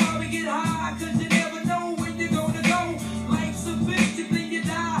die. That's why we get high, cause you never know when you're gonna go. Life's a bitch and then you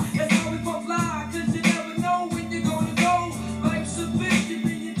die. That's why we puff fly, cause you never know when you're gonna go. Life's a bitch and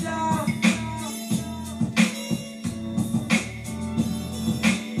then you die.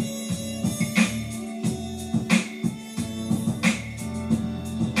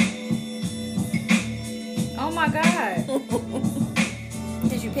 Oh my God.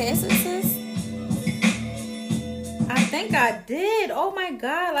 Did you pass it, sis? I think I did. Oh my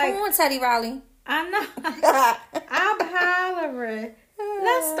God. Like, Come on, Teddy Riley. I know. I'm hollering.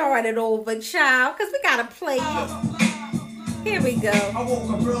 Let's start it over, child, because we got to play it. Here we go. I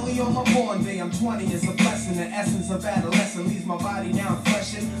woke up early on my born day. I'm 20, it's a blessing. The essence of adolescence leaves my body now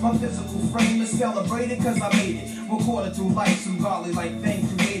freshened. My physical frame is celebrated because I made it. Recorded through life, some godly like thing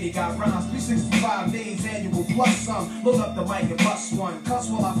created. Got rhymes, 365 days annual plus some. Load up the mic and bust one. Cuss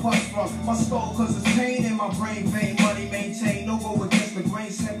while I puff from my skull cause it's pain in my brain vein. Money maintained, no go against the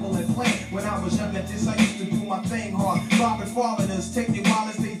grain, simple and plain. When I was young at this, I used to do my thing hard. Robbing foreigners, take their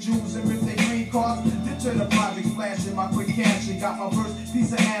wallets, they jewels, and rip their green cards. Then turn the projects flashing my quick cash and got my first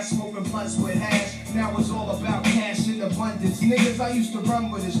piece of ass smoking blunts with hash. Now it's all about cash in abundance. Niggas I used to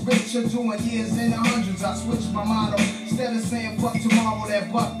run with is richer, doing years in the hundreds. I switched my motto. Instead of saying fuck tomorrow,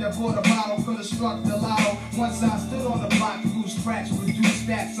 that buck that bought a bottle could have struck the lotto. Once I stood on the block, loose cracks, reduced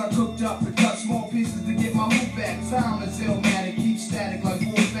stacks. I cooked up and cut small pieces to get my loot back. Time is illmatic, keep static like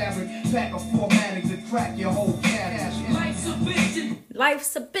wool fabric. Pack of formatic to crack your whole cash. Life's a bitch and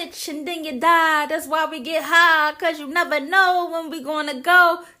Life's a bitch and then you die. That's why we get high, cause you never know when we gonna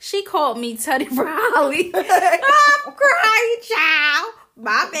go. She called me Teddy Riley. I'm crying, child.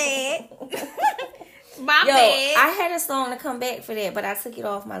 My bad. My bad. I had a song to come back for that, but I took it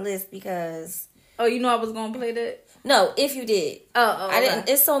off my list because... Oh, you know I was gonna play that? No, if you did. Oh, I didn't.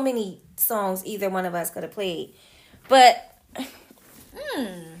 There's so many songs either one of us could have played. But...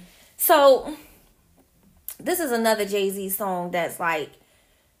 So... This is another Jay-Z song that's like,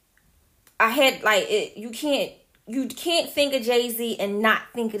 I had like it. You can't think of Jay-Z and not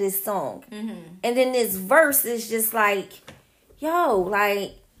think of this song. Mm-hmm. And then this verse is just like, yo,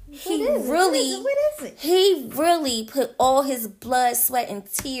 like he really put all his blood, sweat, and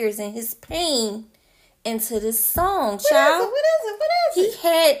tears and his pain into this song, child. What is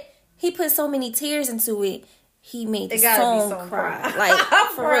it? He put so many tears into it. He made the gotta be song song cry. cry.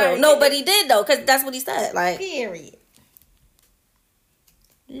 Like, for real. No, but he did, though, because that's what he said. Like, period.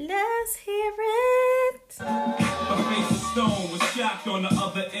 Let's hear it. A face of stone was shocked on the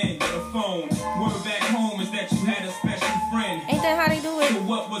other end of the phone. Word back home is that you had a special friend. Ain't that how they do So it?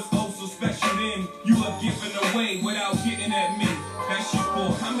 what was oh so special then? You have given away without getting at me. That's your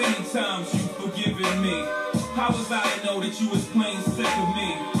fault. How many times you forgiven me? How was I to know that you was plain sick of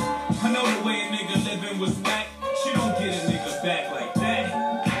me? I know the way a nigga living was whack. She don't get a nigga back like that.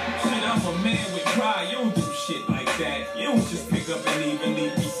 Shit, I'm a man with pride. You don't do shit like that. You don't just pick up and even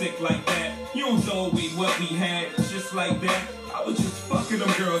leave me sick like that.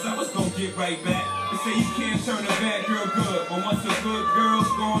 girls, I was gonna get right back. They say you can't turn a bad girl good, but once a good girl's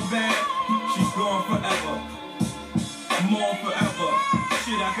gone bad, she's gone forever. More forever.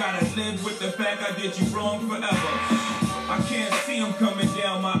 Shit, I gotta live with the fact I did you wrong forever. I can't see them coming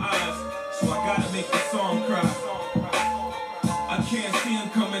down my eyes, so I gotta make the song cry. I can't see them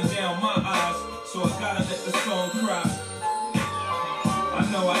coming down my eyes, so I gotta let the song cry. I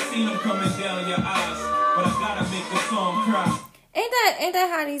know I seen them coming down your eyes, but I gotta make the song cry. Ain't that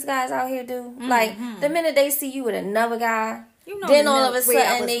how these guys out here do? Mm-hmm. Like, the minute they see you with another guy, you know, then all of a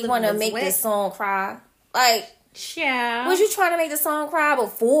sudden they want to make the song cry. Like, yeah. Was you trying to make the song cry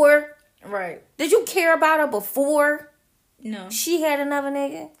before? Right. Did you care about her before? No. She had another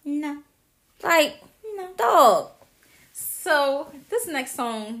nigga? No. Like, no. Dog. So, this next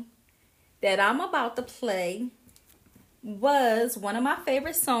song that I'm about to play was one of my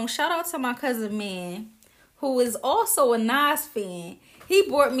favorite songs. Shout out to my cousin, man, who is also a Nas fan. He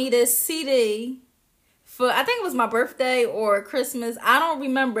bought me this CD for, I think it was my birthday or Christmas. I don't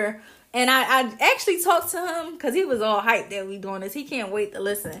remember. And I actually talked to him because he was all hyped that we doing this. He can't wait to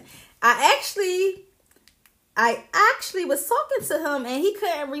listen. I actually was talking to him and he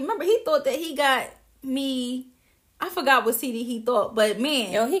couldn't remember. He thought that he got me, I forgot what CD he thought, but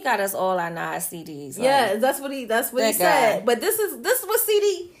man, yo, he got us all our Nas CDs. Like, yeah, that's what he said. Guy. But this is what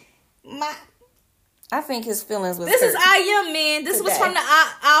CD I think his feelings was This is I Am, man. This was from the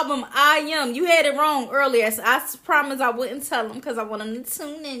album I Am. You had it wrong earlier. So I promised I wouldn't tell him because I want him to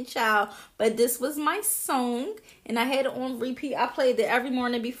tune in, child. But this was my song, and I had it on repeat. I played it every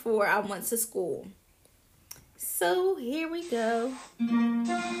morning before I went to school. So here we go. I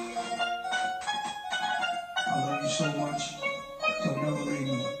love you so much. Don't never leave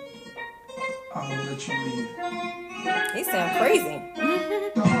me. I will let you leave. He sound crazy.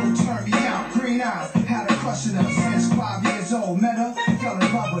 The whole turned me out, green eyes, had a crush on her since 5 years old. Met her, fell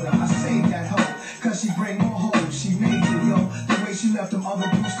in love with her. I saved that hoe, cause she bring more hoes. She made it, yo. The way she left them other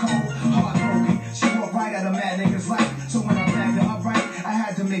dudes cold, heartbroken. She walked right at a mad nigga's life. So when I bagged her up right, I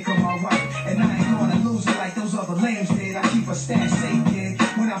had to make her my wife. And I ain't gonna lose her like those other lambs did. I keep her stash safe, kid.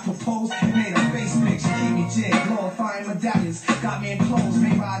 When I proposed, it made her face big. She keep me jig, glorifying medallions. Got me in clothes,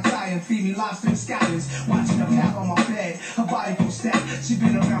 made by Italian. Feed me lobster and scallions. Watching her pal on my bed, her body full stack. She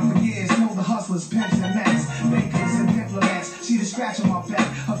been around for years, know the hustlers, pimps and max, bakers and diplomats. She the scratch on my back,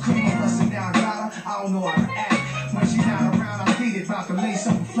 her cream on bustin' now I got her, I don't know how to act. When she not around, I beat it, about to lay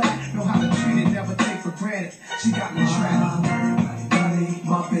something flat. Know how to treat it, never take for granted. She got me trapped. Money,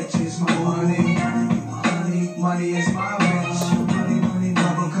 my bitch is my money. Money is my bitch. Money,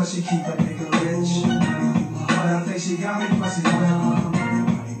 love her cause she keep a nigga rich. But I think she got me pussy with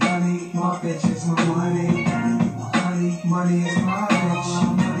money, my bitch is my money. Money is my bitch.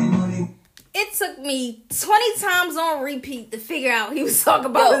 Money. It took me 20 times on repeat to figure out he was talking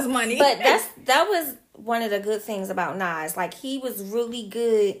about his money. But that was one of the good things about Nas. Like, he was really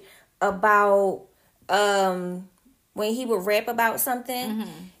good about when he would rap about something,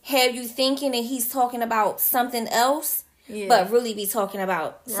 have you thinking that he's talking about something else, but really be talking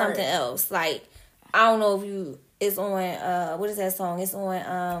about something else. Like, I don't know if it's on what is that song? It's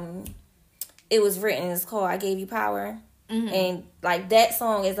on It Was Written. It's called I Gave You Power. And like that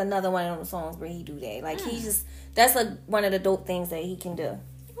song is another one of those songs where he do that. Like that's one of the dope things that he can do.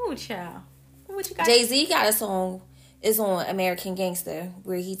 Oh, child. What you got? Jay-Z got a song. It's on American Gangster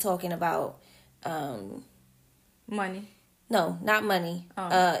where he talking about money. No, not money.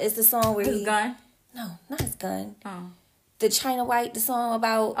 It's the song where his gun. No, not his gun. Oh. The China White, the song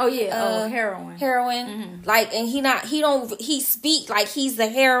about heroin. Heroin. Like, and he speak like he's the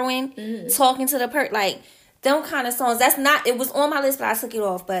heroin talking to the like them kind of songs. That's not, it was on my list but I took it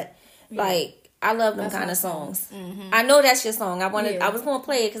off, but like I love them kind of songs. I know that's your song. I was gonna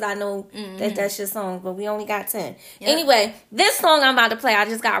play it because I know that's your song, but we only got 10. Anyway, this song I'm about to play, I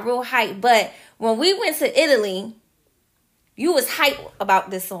just got real hyped. But when we went to Italy, you was hyped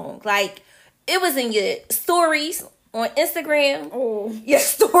about this song. Like, it was in your stories on Instagram, your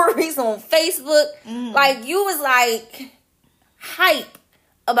stories on Facebook. Like, you was like hype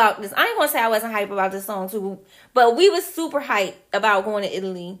about this. I ain't gonna say I wasn't hype about this song too, but we was super hype about going to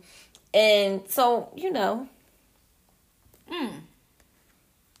Italy. And so, you know.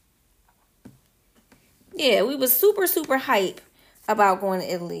 Yeah, we was super, super hype about going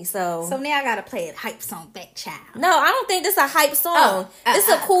to Italy. So now I gotta play a hype song back, child. No, I don't think this is a hype song. This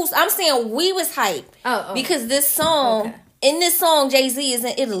is a cool. I'm saying we was hype. Because this song, in this song, Jay-Z is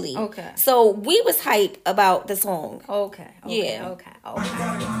in Italy. Okay. So we was hype about the song. Okay.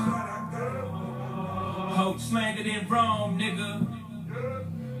 Hoax landed in Rome, nigga.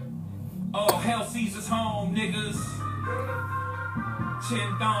 Oh, hell Caesar's home, niggas.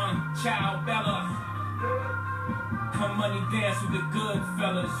 Chin-Don, Child Bella. Come money dance with the good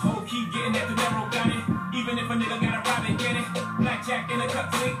fellas. Ho, keep getting at the narrow, got it. Even if a nigga gotta rob it, get it. Blackjack in a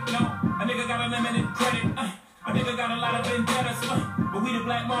cup, see? No. A nigga got a limited credit. A nigga got a lot of vendettas. But we the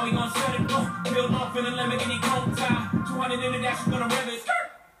black mom, we gon' set it. Peeled off in a Lamborghini coat tie. 200 in the dash, we gonna rev it.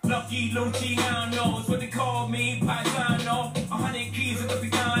 Lucky Luciano is what they call me. Paisano. 100 keys at the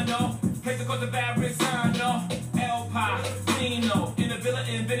piano. Place to go to Barisano. El Pacino. In the villa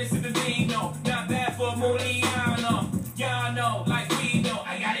in Venice in the Vino. Not bad for Muliano. Y'all know, like we know.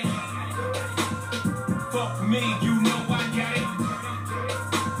 I got it. Fuck me, you know I got it.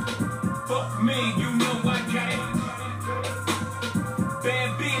 Fuck me, you know I got it. Bad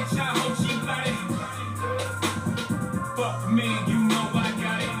bitch, I hope she got it. Fuck me, you know I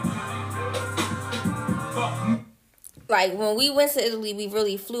got it. Fuck me. Like, when we went to Italy, we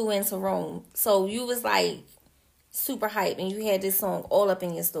really flew into Rome. So you was like super hype, and you had this song all up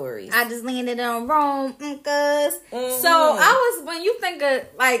in your stories. I just landed on Rome, cuz. So I was, when you think of,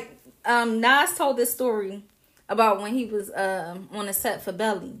 like, Nas told this story about when he was on the set for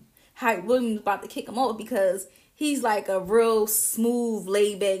Belly. How William was about to kick him off because he's like a real smooth,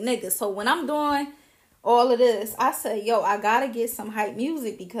 laid back nigga. So when I'm doing all of this, I say, yo, I gotta get some hype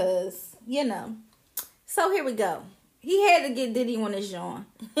music because, you know. So here we go. He had to get Diddy on his John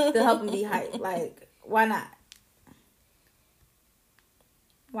to help him be hype. Like, why not?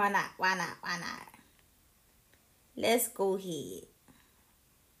 Why not? Why not? Why not? Let's go ahead.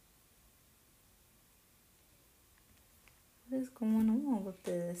 What is going on with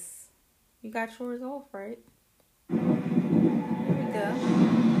this? You got yours off, right? Here we go.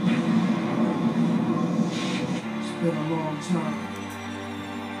 It's been a long time.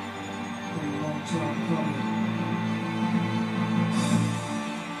 Been a long time coming.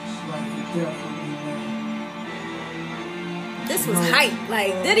 It's like the death of me, man. This was hype.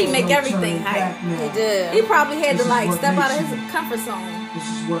 Like, did he make everything hype? He did. He probably had to, This is like, what step out of makes his you- comfort zone. This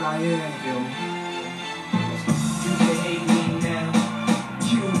is what I am, yo. You can hate me now,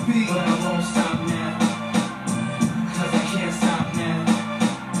 QB. but I won't stop now. Cause I can't stop now.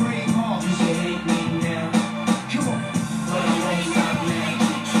 Bring hard. You can hate me now, Come on. but I won't stop now.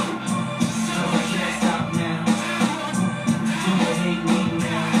 Cause I can't stop now. You can hate me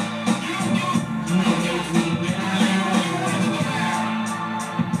now. You can hate me now.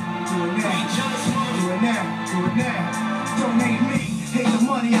 Do it now. Do it now. Do it now. Don't hate me. Hate the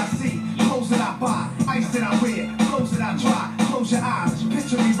money I see. Clothes that I buy. Ice that I wear. Clothes that I try. Close your eyes.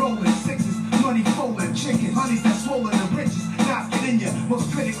 Picture me rolling. Sixes. Money folding. Chicken. Honeys that swollen. The richest. Knots get in ya.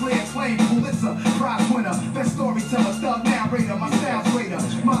 Most critically acclaimed. Pulitzer. Prize winner. Best storyteller. Thug narrator. My style's greater.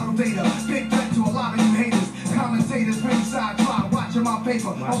 Model data. Big threat to a lot of you haters. Commentators. Ringside try. Watching my paper.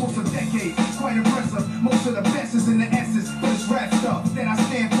 Almost a decade. Quite impressive. Most of the best is in the essence. But it's rap stuff that I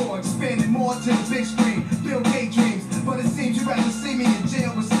stand for. Expanding more to the big screen. Bill Gates dreams. But it seems you'd rather see me in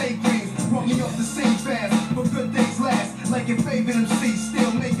jail with steak dreams. Walk me off the scene fast. But good things last. Like your favorite MC.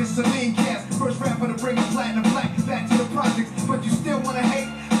 Still making Celine cast. First rapper to bring a platinum black back to the projects. But you still wanna hate?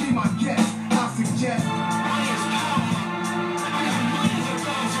 Be my guest. I suggest.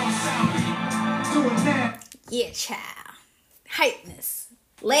 Do it now. Yeah, child. Hypeness.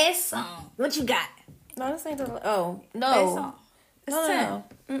 Last song. What you got? No, this ain't the. Oh Last no, song. It's no, 10.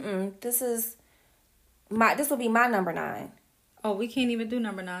 no, no. This is my. This will be my number 9. Oh, we can't even do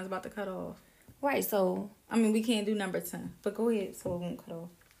number 9. It's about to cut off. Right. So I mean, we can't do number 10. But go ahead so it won't cut off.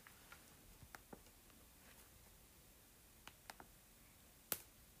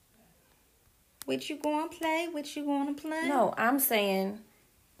 What you gonna play? What you gonna play? no, I'm saying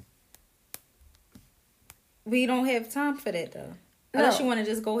We don't have time for that, though. No. Unless you want to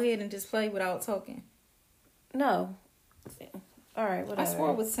just go ahead and just play without talking. no. All right, I whatever. swore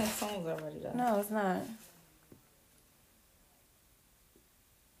it was 10 songs already, though. No, it's not.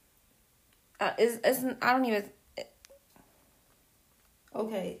 It's I don't even.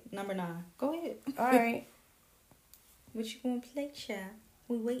 Okay, number 9. Go ahead. All right. What you gonna play, child?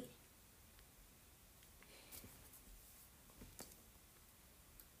 We wait.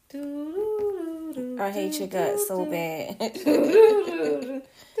 I hate your guts so bad.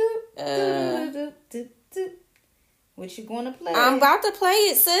 What you gonna play? I'm about to play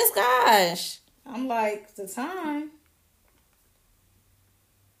it, sis. Gosh. I'm like, the time.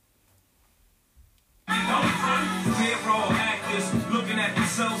 Zero actors looking at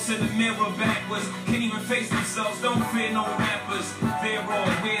themselves in the mirror backwards. Can't even face themselves, don't fear no rappers. rappers. They're all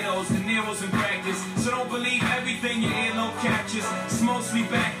weirdos, De Niro's in practice. So don't believe everything your earlobe captures. It's mostly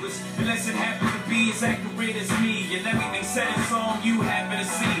backwards, unless it happens to be as accurate as me. And everything said in song you happen to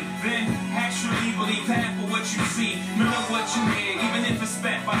see. Then actually believe half of what you see. None of what you hear, even if it's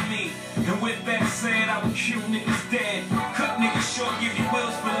spat by me. And with that said, I will kill niggas dead. Cut niggas short, give you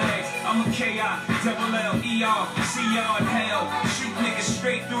wheels for legs. I'm a K-I-double-L-E-R. See y'all in hell. Shoot niggas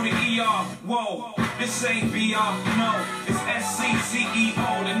straight through the ER. Whoa, this ain't BR, no. It's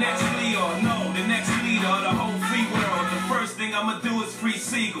S-C-C-E-O, the next Leo. No, the next leader of the whole free world. The first thing I'ma do is free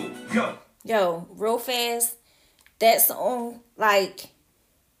Siegel. Go. Yo, real fast. That song, like,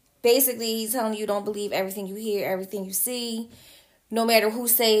 basically he's telling you don't believe everything you hear, everything you see. No matter who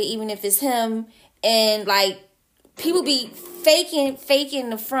say it, even if it's him. And, like, people be faking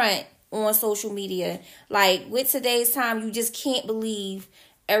the front on social media. Like, with today's time, you just can't believe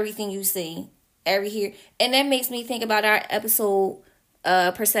everything you see, hear. And that makes me think about our episode,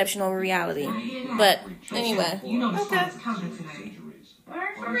 Perception Over Reality. But, anyway. You know the song's coming tonight.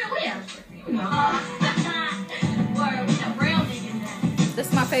 For real, yeah. You know. This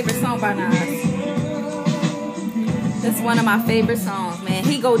is my favorite song by Nas. This is one of my favorite songs, man.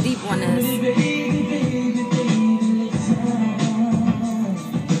 He go deep on this.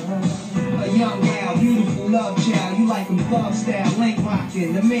 A young gal, beautiful love child. You like them thug style, link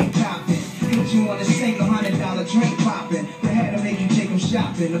rockin', the mink coppin'. Put you on a sink, $100 drink poppin'. The had to make you take them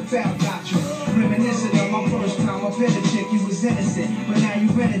shopping, the foul doctrine. Reminiscent of my first time I met a chick, you was innocent. But now you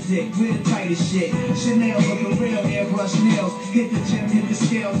Benedict, with the tightest shit. Chanel looking real, airbrush nails. Hit the gym, hit the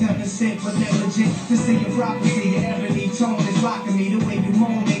scales, heaven sent, but negligent. To see your prophecy, your ebony tone is locking me. The way you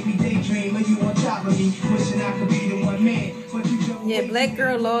moan make me daydream, like you on top of me. Wishing I could be the one man, but you don't. Yeah, Black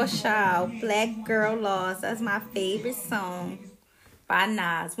Girl Lost Child. Black Girl Lost. That's my favorite song by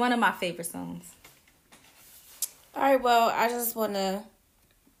Nas. One of my favorite songs. All right, well, I just want to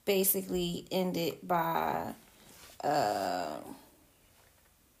basically end it by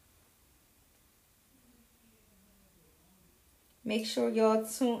make sure y'all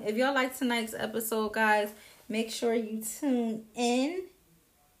tune. If y'all like tonight's episode, guys, make sure you tune in.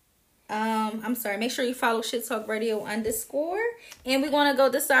 Make sure you follow Shit Talk Radio _ and we're gonna go.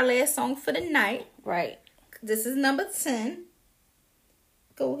 This is our last song for the night. right. This is number 10.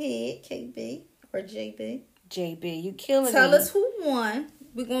 Go ahead, KB or JB. JB, you killing me. Tell us who won.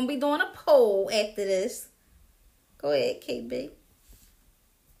 We're gonna be doing a poll after this. Go ahead, KB.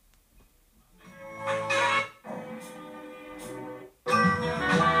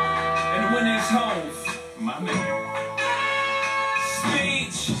 And the winner is Hove, my man.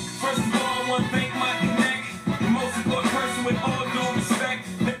 Speech. First of all, I want to thank my connect. The most important person with all due respect.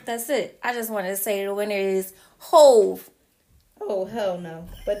 That's it. I just wanted to say the winner is Hove. Oh, hell no.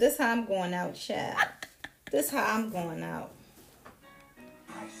 But this how I'm going out, child. This how I'm going out.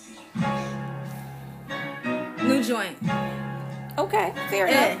 New joint. Okay, fair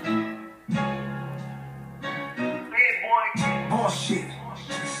enough. Bullshit,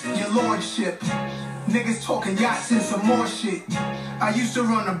 your lordship. Niggas talking yachts and some more shit. I used to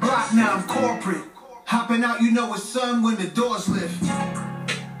run a block, now I'm corporate. Hopping out, you know it's sun when the doors lift.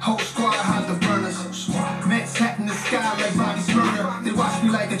 Whole squad hide the burners. Mets hat in the sky like Bobby Smurder. They watch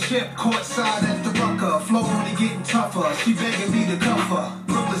me like a chip, courtside at the Rucker. Flow only getting tougher, she begging me to cover.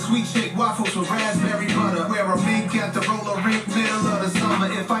 Brooklyn sweet shake waffles with raspberry butter. Wear a mink at the roller rink, middle of the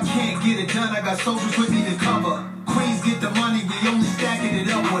summer. If I can't get it done, I got soldiers with me to cover. Queens get the money, we only stacking it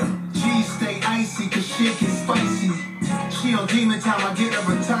up with. G's stay icy, cause shit get spicy. She on demon time, I get her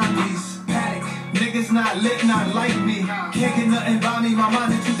a timepiece. Paddock, niggas not lit, not like me. Can't get nothing by me, my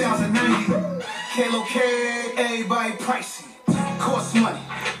mind in 2090. Halo K, everybody pricey. Cost money,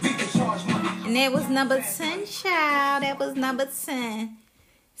 beat the charge money. And that was number 10, child. That was number 10.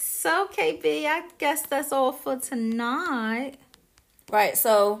 So, KB, I guess that's all for tonight. Right,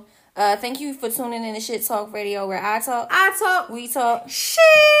 so thank you for tuning in to Shit Talk Radio, where I talk, we talk shit.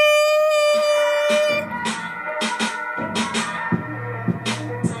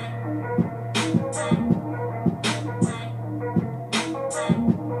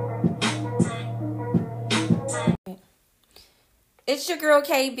 It's your girl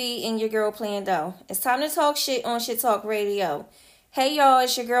KB and your girl Playing Dough. It's time to talk shit on Shit Talk Radio. Hey y'all,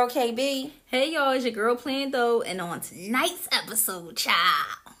 it's your girl KB. Hey y'all, it's your girl Playing Dough, and on tonight's episode,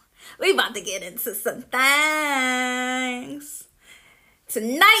 child, we about to get into some things.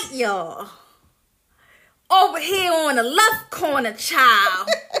 Tonight, y'all, over here on the left corner, child,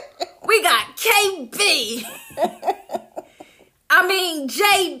 we got KB. I mean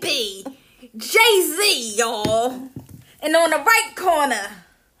JB, Jay-Z, y'all. And on the right corner,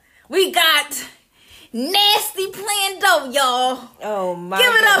 we got Nasty playing dope, y'all. Oh my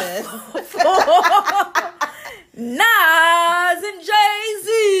Give it goodness. up for Nas and Jay-Z.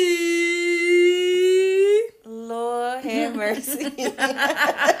 Lord have mercy.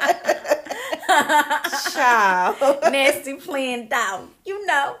 Child. Nasty playing dope. You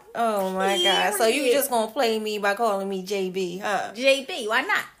know. Oh my God. So you Period. just gonna play me by calling me JB, huh? JB, why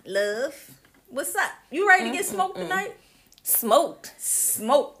not? Love. What's up? You ready to get smoked tonight? Smoked.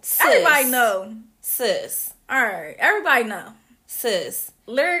 Smoked. Sis. Everybody know. Sis. Alright. Everybody know. Sis.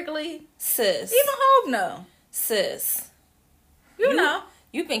 Lyrically. Sis. Even Hope know. Sis. You know.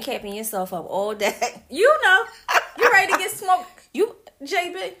 You've been capping yourself up all day. You know. You ready to get smoked, You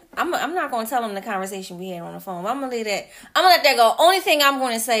JB? I'm not going to tell them the conversation we had on the phone. I'm going to leave that. I'm going to let that go. Only thing I'm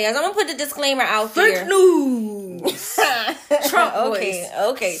going to say is I'm going to put the disclaimer out there. Fake news. Trump Okay, voice.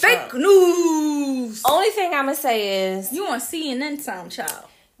 okay. Fake Trump. news. Only thing I'm going to say is You on CNN time, child.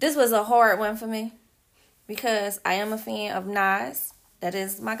 this was a hard one for me because I am a fan of Nas. That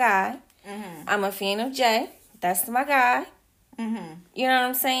is my guy. Mm-hmm. I'm a fan of Jay. That's my guy. Mm-hmm. You know what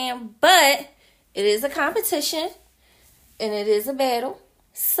I'm saying? But it is a competition and it is a battle.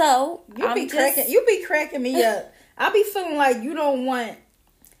 So You be cracking me up. I be feeling like you don't want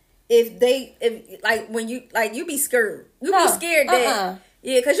if when you be scared. You No, be scared that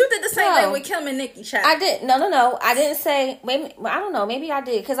yeah, because you did the same No. thing with Kim and Nicki, child. I did. No. I didn't say. Maybe I don't know. Maybe I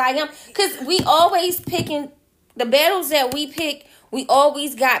did because I am. Because we always picking the battles that we pick. We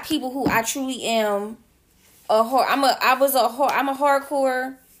always got people who I truly am. I'm a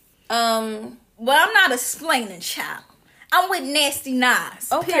hardcore. Well, I'm not explaining, child. I'm with Nasty Nas.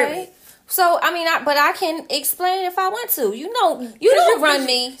 Okay. Period. So I mean, but I can explain if I want to. You don't run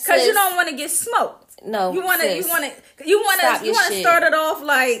me because you sis. don't want to get smoked. No, You want sis. Stop your to shit. start it off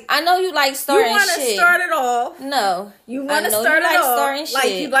like I know you like starting you want to shit. start it off. No, You I want to know start you it like off starting like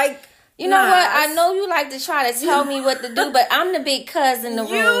shit. you like. You know Nas. what? I know you like to try to tell me what to do, but I'm the big cuz in the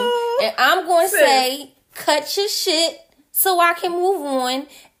room. And I'm going to sis. say, cut your shit so I can move on.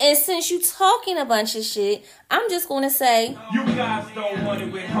 And since you talking a bunch of shit, I'm just going to say, You guys don't want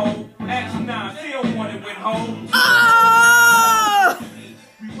it with hope. Actually, nah, she don't want it with hope. Oh!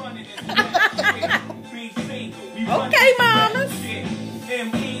 We running this rap shit. Be single. We running Okay, this rap mamas. shit.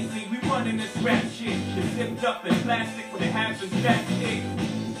 M-Easy, we running this rap shit. It's zipped up in plastic when it happens that shit.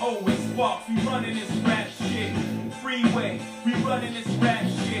 Oh, it's Sparks, we running this rap shit. Freeway, we running this rap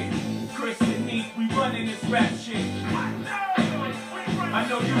shit. Chris and Neat, we running this rap shit. I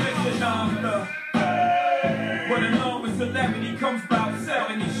know you listen, Nanda. When a known celebrity comes about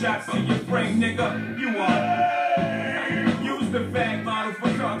 70 shots in your brain, nigga, you are. Use the fag model for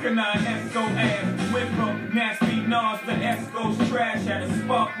Conquer 9 Esco ass. Went from nasty Nas to Esco's trash. Had a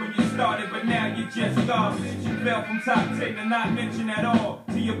spark when you started, but now you just garbage. You fell from top 10 to not mention at all.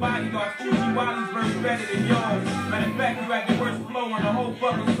 To your bodyguards, Uzi Wally's verse better than yours. Matter of fact, you had the worst flow on the whole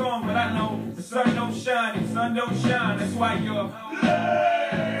fucking song, but I know the sun don't shine and sun don't shine. That's why your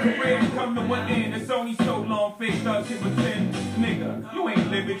career come to an end. It's only so long fake thugs can pretend. Nigga, you ain't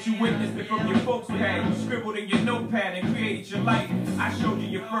live it, you witnessed it from your folks' pad. You scribbled in your notepad and created your life. I showed you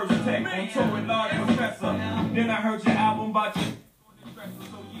your first tech on tour with Large Professor. Then I heard your album about your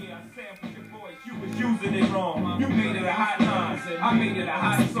so yeah, I sampled your voice. You was using it wrong. You made it a hot line. I made it a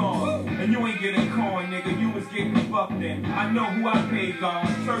hot song. And you ain't getting coin, nigga. You was getting fucked in. I know who I paid, God.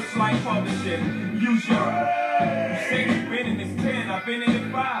 Searchlight Publishing. Use your. You say you been in this 10. I've been in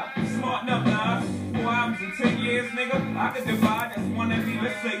it 5. Smart enough, Nas. 4 albums in 10 years, nigga. I could divide. That's one every,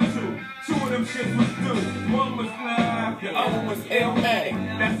 let's say 2. 2 of them shits was due. One was live, the other was Illmatic.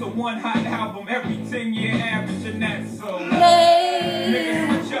 That's a one hot album every 10-year average, and that's so.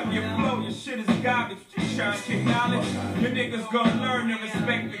 Niggas switch up your flow, your shit is garbage. Just trying to kick knowledge. Your niggas gonna learn to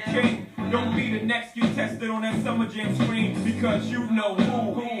respect the king. Don't be the next get tested on that Summer Jam screen because you know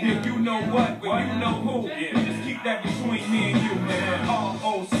who. Yeah, you know what, but you know who. Yeah. Just keep that between me and you, man.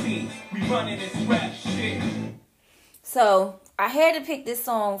 R.O.C. We running this rap shit. so I had to pick this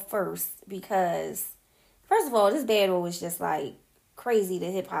song first because, first of all, this battle was just like crazy to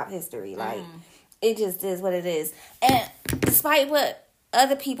hip hop history. Like, it just is what it is. And despite what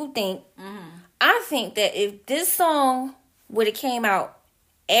other people think, I think that if this song would have came out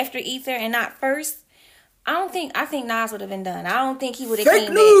after Ether and not first, I think Nas would have been done. I don't think he would have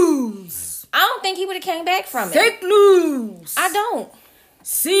came news. back. I don't think he would have came back from it. Fake news. I don't.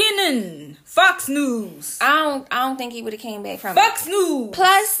 CNN. Fox News. I don't think he would have came back from Fox it. News.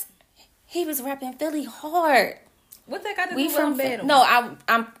 Plus, he was repping Philly hard. What that got to We do from with battle? no,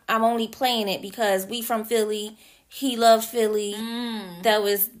 I'm only playing it because we from Philly. He loved Philly. That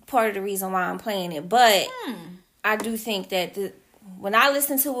was part of the reason why I'm playing it. But I do think that when I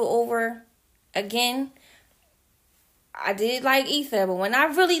listen to it over again, I did like Ether, but when I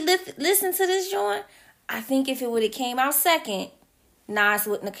really listened to this joint, I think if it would have came out second, Nas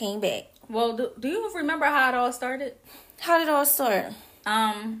wouldn't have came back. Well, do you remember how it all started? How did it all start?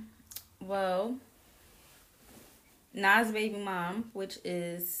 Well, Nas' baby mom, which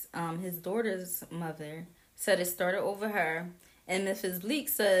is his daughter's mother, said it started over her, and Mrs. Bleak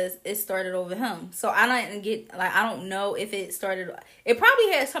says it started over him. So I don't know if it started. It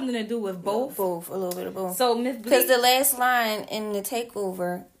probably had something to do with both. Both, a little bit of both. So Miss Bleak, because the last line in the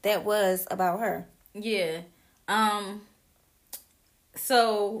takeover that was about her. Yeah.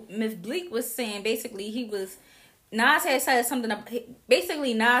 So Miss Bleak was saying basically Nas had said something.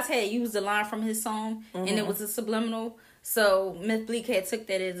 Basically, Nas had used a line from his song, and it was a subliminal. So Miss Bleak had took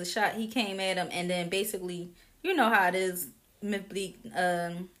that as a shot. He came at him, and then basically, you know how it is. Miss Bleak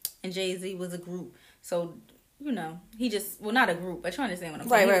and Jay-Z was a group, so you know he just not a group, but you understand what I'm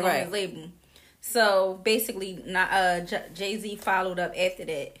saying. Right. On his label. So basically, Jay-Z followed up after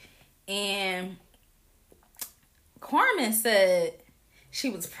that, and Carmen said she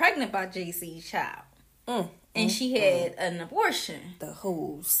was pregnant by Jay-Z's child. And she had an abortion. The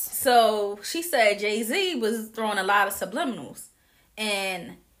hoes. So she said Jay-Z was throwing a lot of subliminals.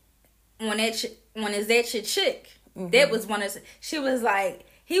 And when is that your chick? That was one of, she was like,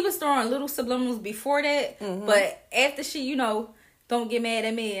 he was throwing little subliminals before that. But after she, you know, don't get mad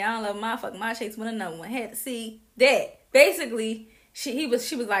at me, I don't love my chicks with another one. Had to see that. Basically, she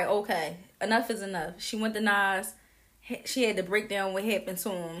was like, okay, enough is enough. She went to Nas. She had to break down what happened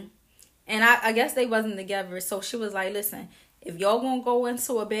to him. And I guess they wasn't together. So she was like, listen, if y'all gonna go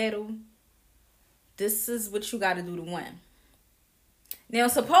into a battle, this is what you gotta do to win. Now,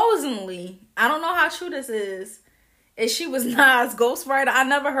 supposedly, I don't know how true this is she was Nas' ghostwriter. I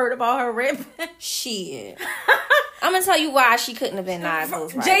never heard about her rapping. Shit. I'm gonna tell you why she couldn't have been Nas'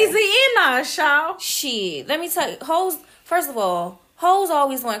 ghostwriter. Jay-Z and Nas, child. Shit. Let me tell you, hoes, first of all, hoes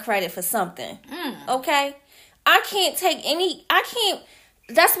always want credit for something. Okay?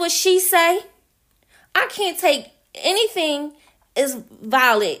 That's what she say. I can't take anything is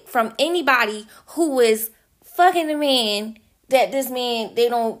valid from anybody who is fucking a man that this man they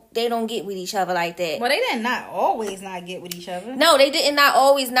don't get with each other like that. Well, they did not always not get with each other. No, they did not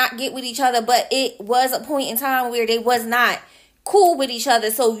always not get with each other, but it was a point in time where they was not cool with each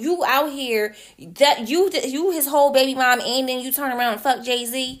other. So you out here that you his whole baby mom, and then you turn around and fuck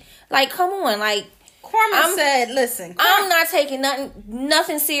Jay-Z. Like, come on, like. Carmen said, listen. I'm not taking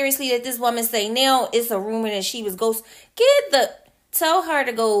nothing seriously that this woman say. Now it's a rumor that she was ghost. Tell her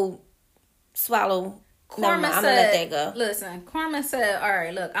to go swallow. Carmen I'm said, gonna let that go. Listen, Carmen said, all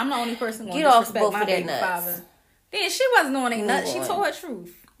right, look, I'm the only person going to get off disrespect both my of their baby nuts. father. Then she wasn't doing any nuts. She told her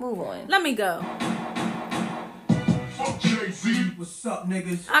truth. Move on. Let me go. Fuck Jay-Z. What's up,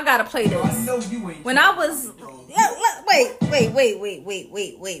 niggas? I gotta play this. I know you ain't. When I was,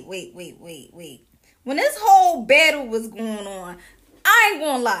 wait. When this whole battle was going on, I ain't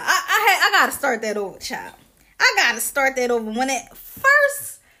gonna lie. I gotta start that over, child. I gotta start that over. When it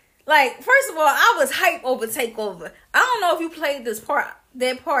first of all, I was hype over Takeover. I don't know if you played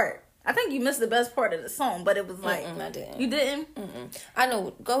that part. I think you missed the best part of the song, but it was like, I didn't. You didn't? I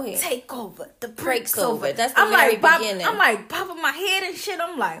know. Go ahead. Takeover. The break's over. That's the very beginning. I'm like popping my head and shit.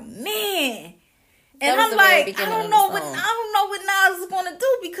 I'm like, man. That And was I'm the very like, beginning I of don't the know what song. Nas is gonna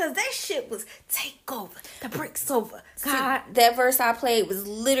do, because that shit was Takeover. The break's over. God, That verse I played was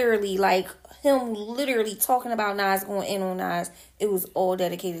literally like him literally talking about Nas, going in on Nas. It was all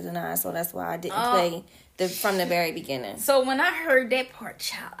dedicated to Nas, so that's why I didn't play from the very beginning. So when I heard that part,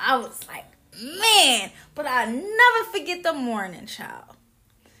 child, I was like, man. But I never forget the morning, child.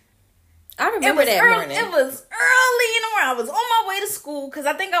 I remember that early, morning. It was early in the morning. I was on my way to school because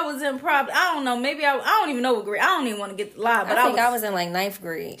I think I was in probably, I don't know, maybe I don't even know what grade. I don't even want to get live, but I was in like 9th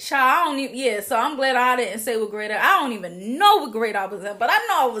grade. Child, I don't even, yeah, so I'm glad I didn't say what grade I don't even know what grade I was in, but I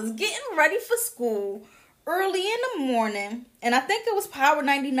know I was getting ready for school early in the morning, and I think it was Power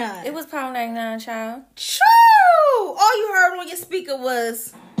 99. It was Power 99, child. True! All you heard on your speaker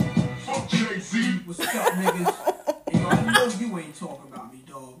was, Fuck Jay-Z. What's up, niggas? Yo, I know you ain't talking about me,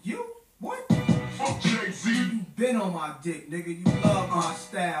 dog. You? What? Fuck Jay-Z. You been on my dick, nigga. You love my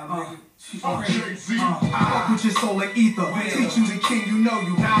style, nigga. Fuck Jay-Z. I put your soul like ether. Teach you the king, you know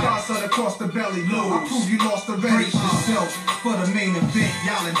you. Godson across the belly. I prove you lost already. Brace yourself for the main event.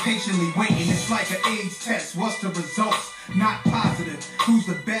 Y'all impatiently waiting. It's like an AIDS test. What's the results? Not positive. Who's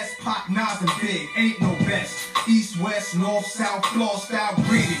the best? Pop, Nas, and Big. Ain't no best. East, west, north, south, flaw style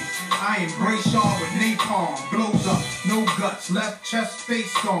breeding. I embrace y'all with napalm. Blows up, no guts. Left chest,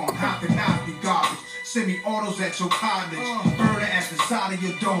 face gone. How can I be garbage? Semi-autos at your cottage. Burner at the side of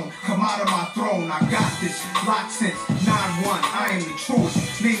your dome. Come out of my throne. I got this. Locked since 9-1. I am the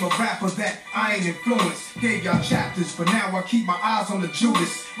truest. Name a rapper that I ain't influenced. Gave y'all chapters, but now I keep my eyes on the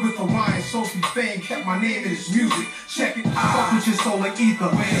Judas. With Hawaiian Sophie fame, kept my name in his music. Check it out. Fuck with your soul like ether.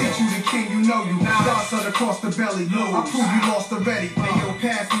 Hit you the king, you know you. Stars set across the belly. I prove you lost already. Hey yo,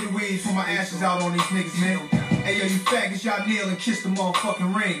 pass me the weed, put my ashes out on these niggas, man. Hey yo, you faggots, y'all kneel and kiss the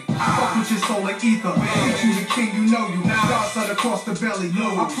motherfucking ring. Fuck with your soul like ether. Hit you the king, you know you. Stars set across the belly.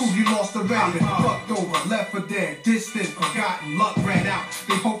 I prove you lost already. Fucked over, left for dead, distant, forgotten. Luck ran out.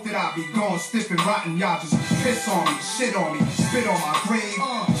 They hope that I be gone, stiff and rotten. Y'all just piss on me, shit on me, spit on my grave.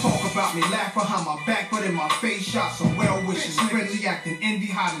 Talk about me, laugh behind my back, but in my face, shot some well wishes. Friendly acting, envy,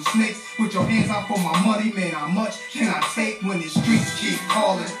 hiding snakes. With your hands out for my money, man, how much can I take when the streets keep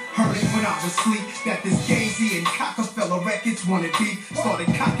calling? Heard it when I was asleep, that this Gazy and Cockefeller records wanted beef. Started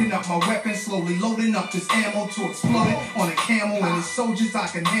cocking up my weapon, slowly loading up this ammo to explode it on a camel. And his soldiers, I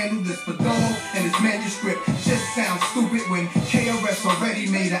can handle this Fedolo and his manuscript. Just sounds stupid when KRS already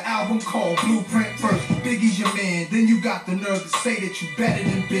made an album called Blueprint. First, Biggie's your man, then you got the nerve to say that you better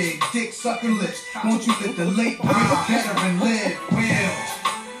than Big. Dick sucking lips, won't you let the late great veteran live? Well,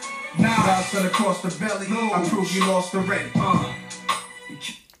 now I said across the belly, I prove you lost already.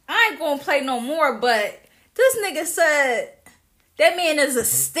 I ain't gonna play no more, but this nigga said that man is a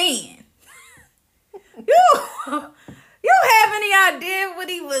stan. You have any idea what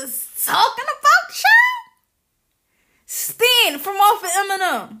he was talking about, child? Stan from off of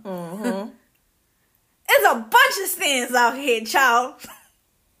Eminem. Mm-hmm. There's a bunch of stans out here, child.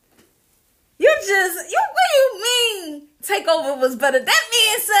 What do you mean Takeover was better? That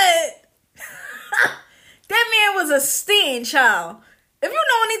man said that man was a stan, child. If you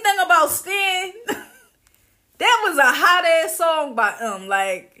know anything about Stan, that was a hot ass song by him.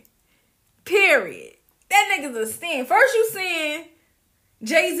 Like, period. That nigga's a Stan. First you saying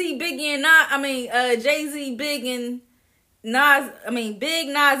Jay-Z, Biggie, and Nas. Jay-Z, Big, and Nas. Big,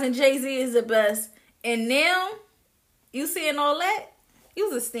 Nas, and Jay-Z is the best. And now you saying all that?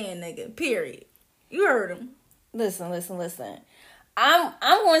 You was a Stan nigga. Period. You heard him. Listen. I'm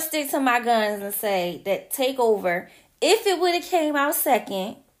going to stick to my guns and say that Takeover, if it would have came out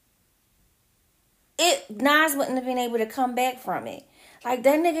second, Nas wouldn't have been able to come back from it. Like,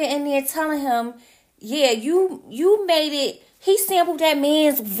 that nigga in there telling him, yeah, you made it. He sampled that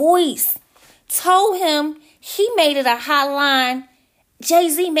man's voice. Told him he made it a hot line.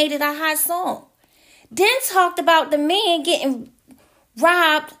 Jay-Z made it a hot song. Then talked about the man getting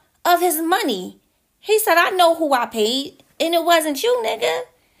robbed of his money. He said, I know who I paid. And it wasn't you, nigga.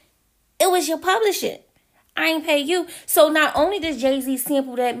 It was your publisher. I ain't pay you. So not only did Jay-Z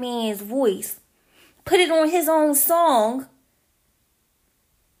sample that man's voice, put it on his own song,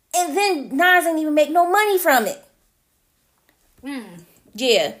 and then Nas ain't even make no money from it.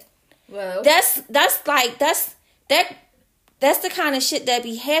 Yeah. Well, that's the kind of shit that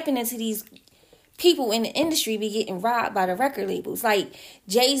be happening to these people in the industry, be getting robbed by the record labels. Like,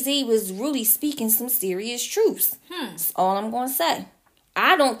 Jay-Z was really speaking some serious truths. That's all I'm going to say.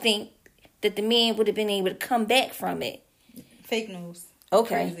 I don't think that the man would have been able to come back from it. Fake news.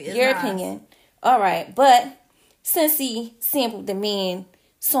 Okay, your opinion. All right, but since he sampled the man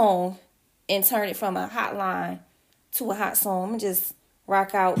song and turned it from a hot line to a hot song, I'm going to just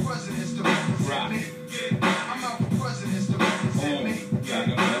rock out. Presidents to represent me. I'm out for presidents to represent me.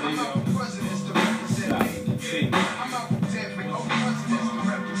 I'm out for presidents to represent me. I'm out for presidents to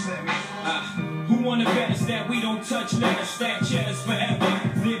represent me. Who wanna bet us that we don't touch letters, stack cheddars forever?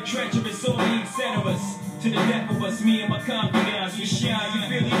 Live treacherous, all the etc. To the death of us, me and my confidants, we shine, you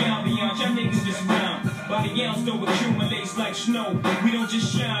feel the ambiance, y'all niggas just round. By the ounce though accumulates like snow. We don't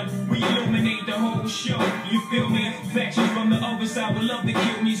just shine, we illuminate the whole show. You feel me? Factions from the other side would love to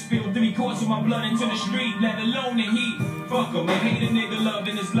kill me. Spill 3/4 of my blood into the street, let alone the heat. Fuck 'em, I hate a nigga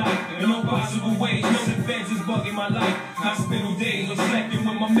loving his life in all possible ways. No defense is bugging my life. Hospital days, reflecting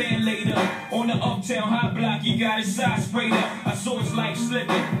when my man laid up on the uptown hot block. He got his eyes sprayed up. I saw his life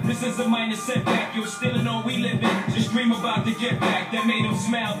slipping. This is a minor setback. You're still in all we living. Just dream about the get back that made him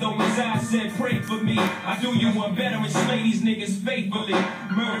smile. Though his eyes said, pray for me. I do you one better and slay these niggas faithfully.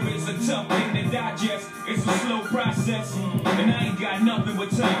 Murder is a tough thing to digest. It's a slow process, and I ain't got nothing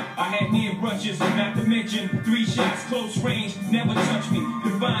but time. I had near brushes, not to mention 3 shots, close range, never touch me.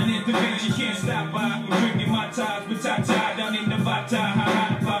 Divine intervention, can't stop by. I'm drinking my ties with Tata down in the Vata. Ha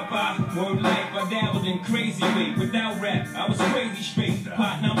ha, papa. Word life, I dabbled in crazy way. Without rap, I was crazy straight.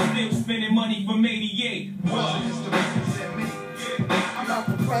 Pot, now I'm still spending money from 88. Presidents to represent me. I'm out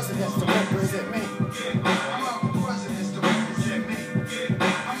for presidents to represent me. I'm out for presidents to represent me.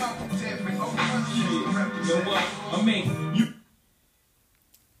 I'm out for different presidents. I'ma make you.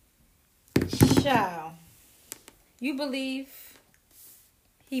 Child, you believe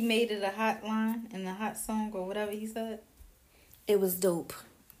he made it a hot line in the hot song or whatever he said? It was dope.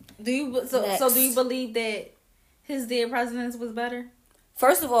 Do you so do you believe that his Dead Presidents was better?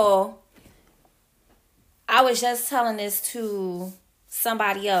 First of all, I was just telling this to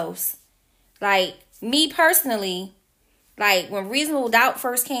somebody else. Like, me personally, like, when Reasonable Doubt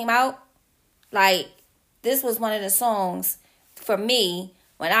first came out, like, this was one of the songs for me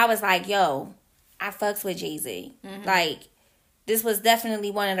when I was like, yo, I fucks with Jay-Z. Mm-hmm. Like, this was definitely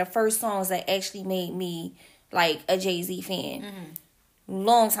one of the first songs that actually made me, like, a Jay-Z fan. Mm-hmm.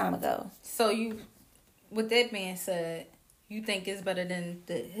 Long time ago. So you, with that being said, you think it's better than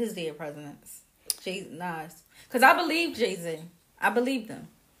his Dead Presidents? Nas. Because I believe Jay-Z. I believed him.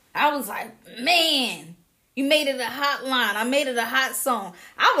 I was like, man, you made it a hot line. I made it a hot song.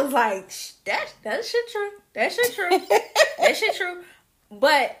 I was like, that shit true. That shit true. That shit true.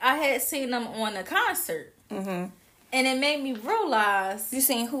 But I had seen them on a concert. Mm-hmm. And it made me realize. You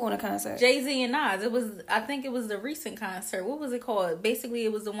seen who on a concert? Jay-Z and Nas. I think it was the recent concert. What was it called? Basically,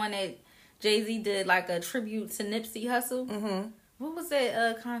 it was the one that Jay-Z did like a tribute to Nipsey Hussle. Mm-hmm. What was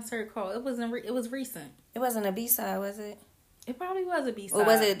that concert called? It was recent. It wasn't a B-side, was it? It probably was a B-side. Or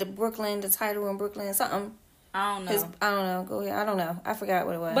was it the title in Brooklyn, something? I don't know. I don't know. Go ahead. I don't know. I forgot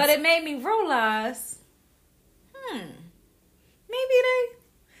what it was. But it made me realize, maybe they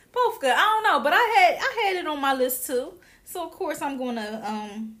both good. I don't know. But I had it on my list too. So of course I'm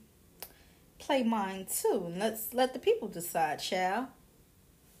gonna play mine too. And let's let the people decide, child.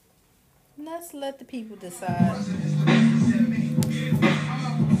 Let's let the people decide.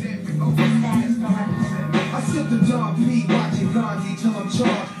 I sip the Don P, watching Gandhi till I'm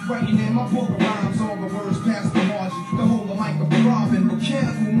charged. Writing in my book rhymes, all the words past the margin. The whole of like a throbbing,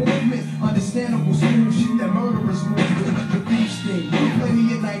 mechanical movement. Understandable smooth shit that murderers move with. The beach thing. You play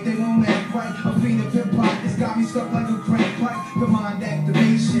me at night, they won't act right. A fiend of hip hop, it's got me stuck like a crack pipe. The mind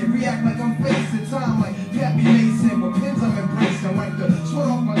activation, react like I'm facing time like Pappy Mason. With pins I'm embracing, like the sweat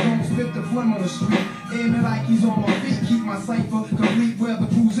off my nose, spit the phlegm on the street. Aiming like he's on my feet, keep my cipher complete. Where the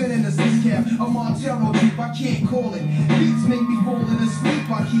cruising in the six cab, a Montero Jeep, I can't call it. Beats make me falling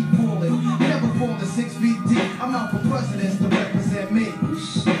asleep, I keep falling. Never falling 6 feet deep. I'm out for presidents to represent me.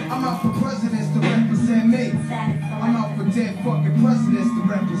 I'm out for presidents to represent me. I'm out for dead fucking presidents to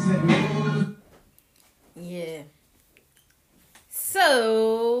represent me. Yeah.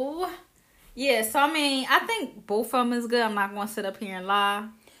 So I mean, I think both of them is good. I'm not gonna sit up here and lie.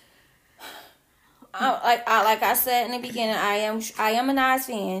 Like I said in the beginning, I am a Nas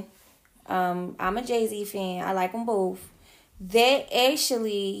fan. I'm a Jay-Z fan. I like them both. That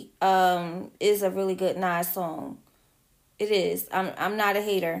actually is a really good Nas song. It is. I'm not a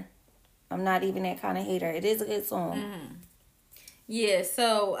hater. I'm not even that kind of hater. It is a good song. Mm-hmm. Yeah.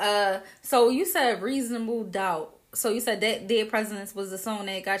 So you said Reasonable Doubt. So you said that Dead Presidents was the song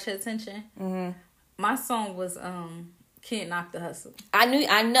that got your attention. Mm-hmm. My song was Can't Knock the Hustle. I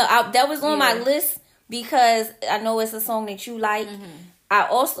know that was on my list because I know it's a song that you like. Mm-hmm. I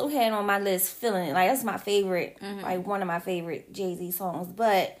also had on my list Feeling It. Like, that's my favorite, like one of my favorite Jay-Z songs.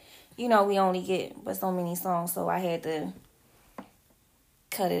 But, we only get but so many songs, so I had to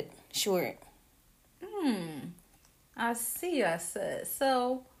cut it short. I see. I said.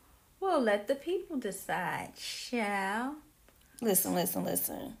 So, we'll let the people decide, shall? Listen.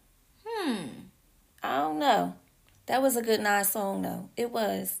 I don't know. That was a good Nas song, though. It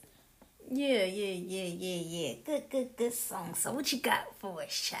was. Yeah. Good song. So what you got for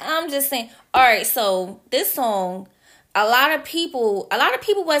us, child? I'm just saying. All right, so this song, a lot of people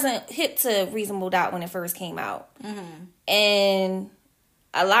wasn't hip to Reasonable Doubt when it first came out. Mm-hmm. And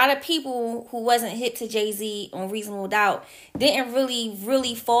a lot of people who wasn't hip to Jay-Z on Reasonable Doubt didn't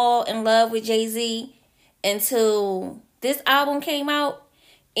really fall in love with Jay-Z until this album came out.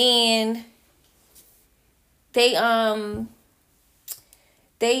 And they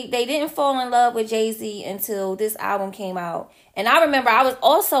didn't fall in love with Jay-Z until this album came out. And I remember I was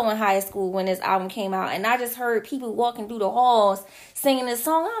also in high school when this album came out. And I just heard people walking through the halls singing this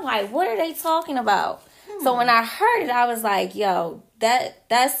song. I'm like, what are they talking about? So when I heard it, I was like, yo,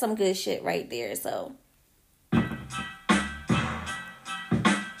 that's some good shit right there. So check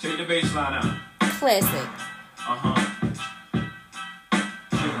the bass line out. Classic.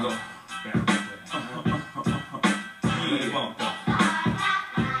 Here we go. Yeah, bump though.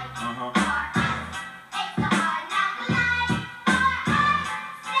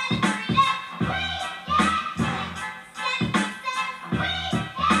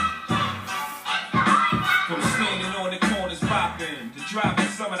 From standing on the corners popping to driving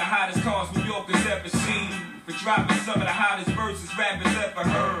some of the hottest cars New Yorkers ever seen. for dropping some of the hottest verses rappers ever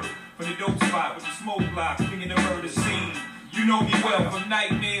heard. From the dope spot with the smoke block, bringing the murder scene. You know me well from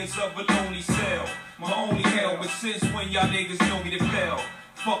nightmares of a lonely cell. My only hell, but since when y'all niggas know me to fail?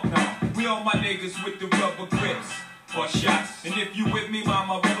 Fuck no, we all my niggas with the rubber grips or shots. And if you with me,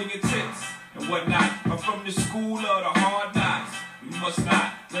 mama, rolling your tits and whatnot. I'm from the school of the hard knocks. We must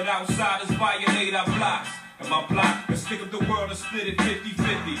not let outsiders violate our blocks. And my block, let's pick up the world and split it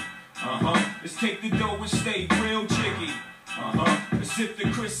 50-50. Let's take the dough and stay real jiggy. Let's sip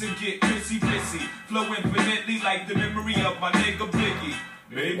the Chris and get pissy. Flow infinitely like the memory of my nigga Biggie.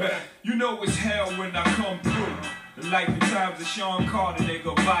 Baby, you know it's hell when I come through. The life and times of Sean Carter,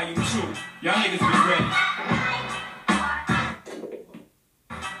 nigga, volume 2. Y'all niggas be ready.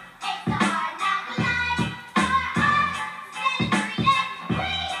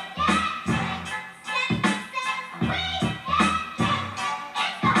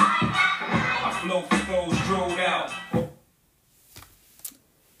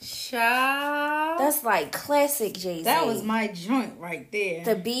 That's like classic Jay-Z. That was my joint right there.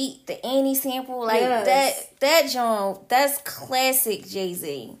 The beat, the Annie sample, like Yes. that joint, that's classic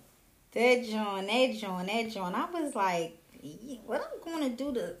Jay-Z. That joint. I was like, yeah, what I'm gonna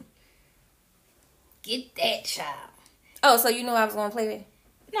do to get that child? Oh, so you knew I was gonna play that?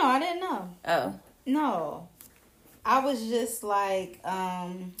 No, I didn't know. Oh. No. I was just like,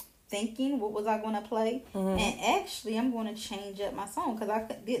 thinking what was I going to play, and actually I'm going to change up my song because I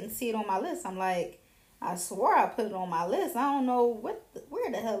didn't see it on my list. I'm like, I swore I put it on my list. I don't know where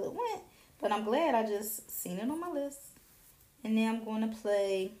the hell it went, but I'm glad I just seen it on my list. And then I'm going to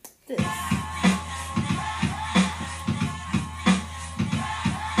play this.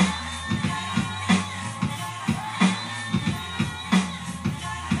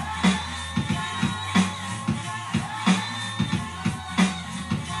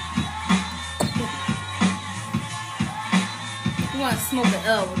 You want to smoke an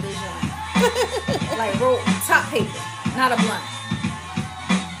L with this joint. Like roll top paper, not a blunt.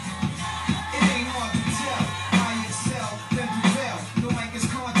 It ain't hard to tell. I excel, then prevail. The mic is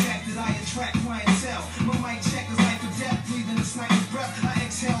contacted, I attract clientele. My mic check is life or death, breathing a sniper's breath. I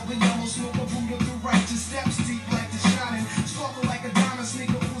exhale the yellow smoke of Buddha through righteous steps, deep like the shining. Sparkle like a diamond,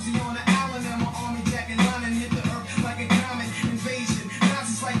 sneaker Uzi on an island, and my army jacket lining hit the earth like a comet invasion.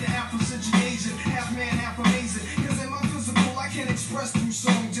 Nazis like the Afro-Central Asian, half man, half amazing. Cause in my physical, I can express through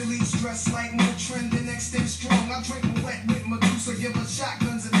song, delete stress like no trend, the next day strong. I drink my wet with Medusa, give us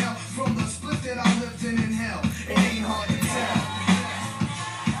shotguns in hell from the split that I'm lifting in hell. It ain't hard to tell.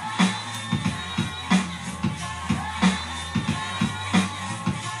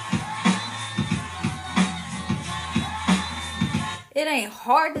 It ain't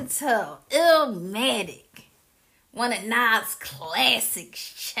hard to tell. Illmatic. One of Nas'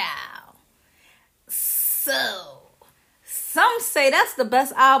 classics, child. So, some say that's the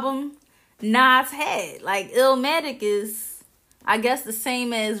best album Nas had. Like, Illmatic is, I guess, the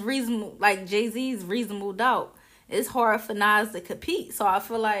same as Reasonable, like Jay-Z's Reasonable Doubt. It's hard for Nas to compete. So I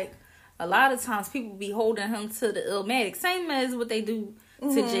feel like a lot of times people be holding him to the Illmatic. Same as what they do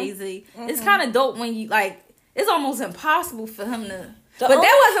to Jay-Z. It's kind of dope when you, like, it's almost impossible for him to... But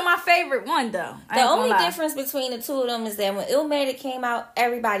that wasn't my favorite one, though. The only difference between the two of them is that when Illmatic came out,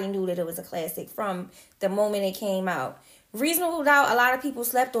 everybody knew that it was a classic from the moment it came out. Reasonable Doubt, a lot of people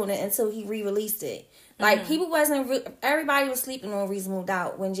slept on it until he re-released it. Like, everybody was sleeping on Reasonable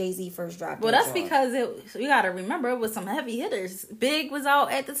Doubt when Jay-Z first dropped it. Well, that's because you got to remember, it was some heavy hitters. Big was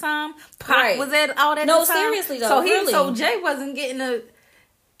out at the time. Pac was out at the time. No, seriously, though. So Jay wasn't getting a...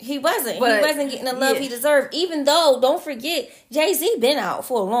 He wasn't getting the love he deserved. Even though, don't forget, Jay-Z been out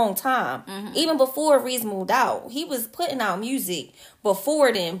for a long time. Even before Reasonable Doubt. He was putting out music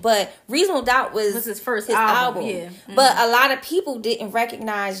before then. But Reasonable Doubt was his first album. Yeah. But a lot of people didn't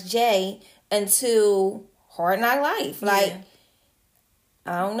recognize Jay until Hard Knock Life. Like,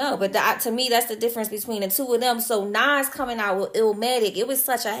 I don't know. But to me, that's the difference between the two of them. So Nas coming out with Illmatic, it was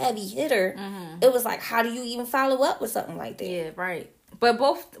such a heavy hitter. It was like, how do you even follow up with something like that? Yeah, right. But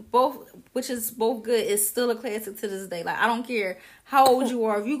both, which is both good, is still a classic to this day. Like, I don't care how old you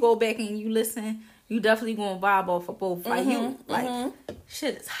are. If you go back and you listen, you definitely gonna vibe off of both. Like,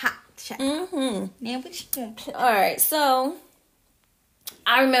 shit is hot. Man, what you gonna play? All right, so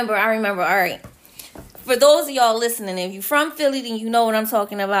I remember. All right. For those of y'all listening, if you're from Philly, then you know what I'm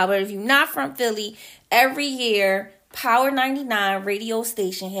talking about. But if you're not from Philly, every year, Power 99 radio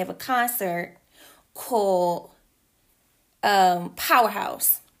station have a concert called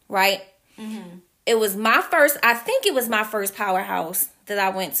Powerhouse, right? It was my first, I think it was my first Powerhouse that I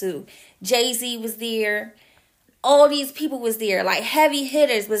went to. Jay-Z was there. All these people was there. Like, heavy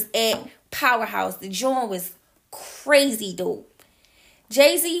hitters was at powerhouse. The joint was crazy dope.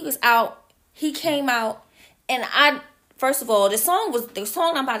 Jay-Z was out. He came out, and first of all, the song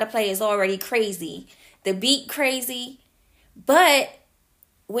I'm about to play is already crazy. The beat crazy, but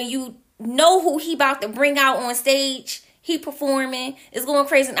when you know who he about to bring out on stage, he performing, it's going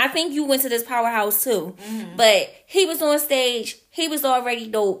crazy. And I think you went to this powerhouse too, but he was on stage. He was already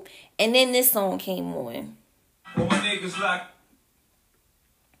dope, and then this song came on. Well, my niggas like.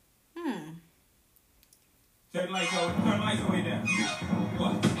 Turn the lights way down.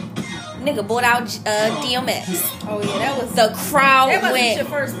 What? Nigga bought out DMX. Oh yeah, that was The crowd that wasn't went your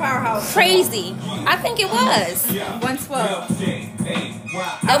first powerhouse. crazy. I think it was. 112.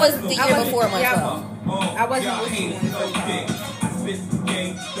 That was the year before 112. I wasn't with you when you first I spit some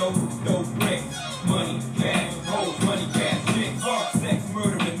game, dope bricks. Money, cash, hoes, money, cash, chicks. Sex,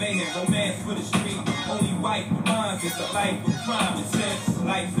 murder, and mayhem, romance for the street. Only white minds, it's a life of crime and sex.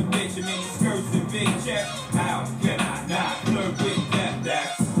 Life's a bitch, and many skirts and big checks. How can I not flirt with that?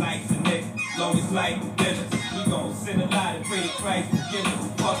 That's life's a nigga, long as life is business. We gon' send a lot and pray to Christ forgive us.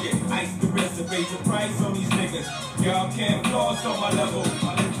 Fuck it, ice the wrist and raise the price on these niggas. Y'all can't cross on my level.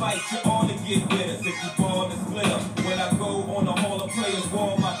 I'll invite you all to get with us. If you born to split up, when I go on the Hall of Players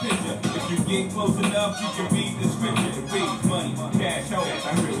wall, my picture. If you get close enough, you can read the scripture. It reads money, cash, hoes.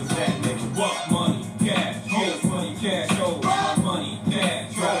 I heard was that nigga. What money, cash, hoes, money, cash, hoes. Money,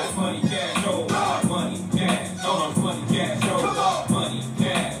 cash, hoes, money, cash, hoes. Money, cash, hoes, money, cash, hoes. Money,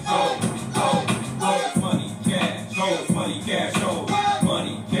 cash, hoes, money, cash, hoes, money, cash, hoes.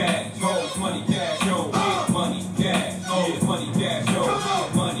 Money, cash, hoes, money, cash, hoes. Money, cash, hoes, money, cash,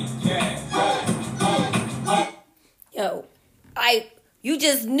 hoes. Money, cash, hoes. Yo, like, you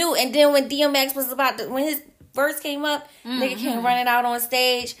just knew. And then when DMX was when his verse came up, nigga came running out on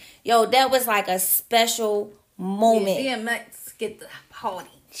stage. Yo, that was like a special moment. Yeah, DMX get the party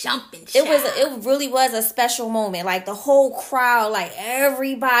jumping. It really was a special moment. Like, the whole crowd, like,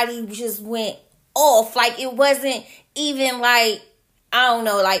 everybody just went off. Like, it wasn't even like, I don't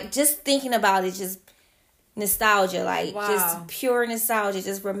know, like, just thinking about it, just nostalgia, like, just pure nostalgia,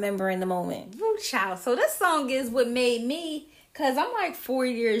 just remembering the moment. Woo, child. So this song is what made me, because I'm like 4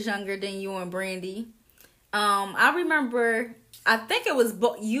 years younger than you and Brandy. I remember, I think it was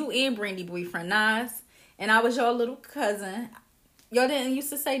you and Brandy boyfriend, Nas, and I was your little cousin. Y'all didn't used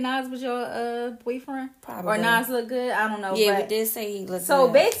to say Nas was your boyfriend? Probably. Or Nas looked good? I don't know. Yeah, but we did say he looked good. So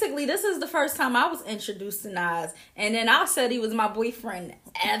basically, this is the first time I was introduced to Nas. And then I said he was my boyfriend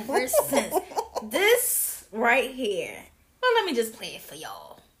ever since. This right here. Well, let me just play it for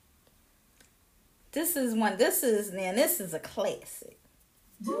y'all. This is a classic.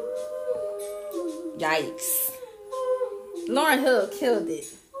 Yikes. Lauryn Hill killed it.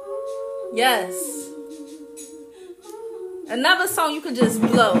 Yes. Another song you could just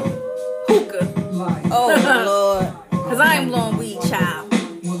blow. Hookah. Oh, Lord. Because I ain't blowing weed, child.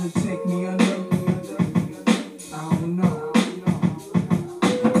 Will it take me under? I don't know.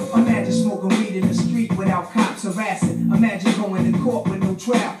 Imagine smoking weed in the street without cops harassing. Imagine going to court with no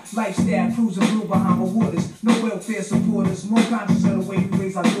trial. Lifestyle cruising blue behind the waters. No welfare supporters. More conscious of the way we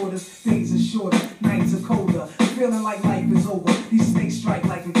raise our daughters. Days are shorter, nights are colder. Feeling like life is over. These snakes strike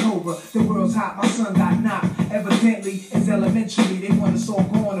like a cobra. The world's hot, my son got knocked. Evidently, it's elementary. They want us all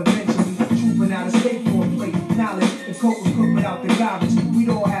gone eventually. Trooping out of state for a plate. Knowledge, if coke was cooked without the garbage, we'd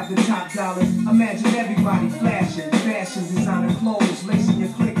all have the top dollars. Imagine everybody flashing. Fashion, designer clothes. Lacing your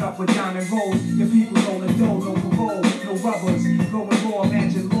click up with diamond rolls. Your people rolling dough, no parole, no rubbers. Going raw,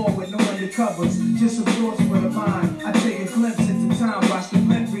 imagine law with no undercovers. Just some thoughts for the mind. I take a glimpse into time. Watch the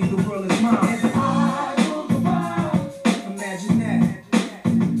blimp read, the world is mine. Imagine that.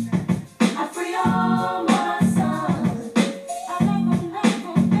 I free all my sons. I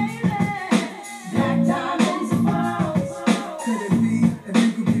love them, baby. Black diamonds and pearls. Could it be if you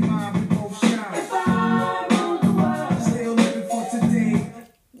could be mine, we both shine? If I rule the world. Still living for today.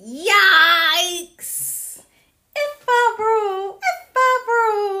 Yikes. If I rule.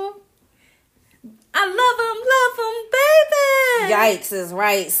 I love him, baby. Yikes is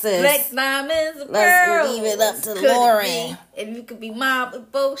right, sis. Black diamonds and Let's pearls. leave it up to Could it Lauren. be? If you could be mine, we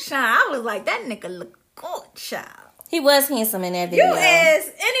both shine. I was like, that nigga look good, child. He was handsome in that video. You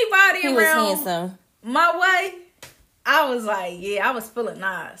ask anybody He was around handsome. my way, I was like, yeah, I was feeling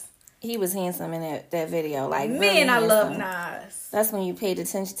Nas. He was handsome in that video. Like, Man, really I love handsome. Nas. That's when you paid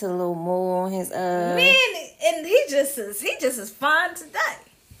attention to the little mole on his Man, and he just is fine today.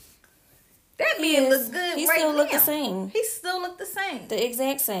 That man looks good He right still now. look the same. He still look the same. The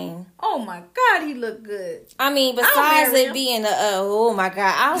exact same. Oh my God, he look good. I mean, besides marry it him. being oh my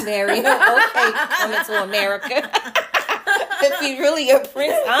God, I'll marry him. Okay, coming to America. If he's really a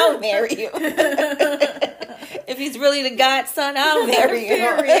prince, I'll marry him. If he's really the godson, I'll marry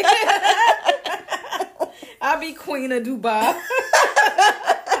him. I'll be queen of Dubai.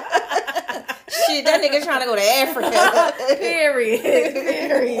 Shit, that nigga trying to go to Africa.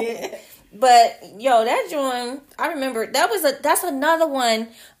 Period. But yo, that joint, I remember that's another one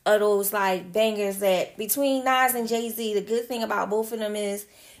of those like bangers that between Nas and Jay-Z, the good thing about both of them is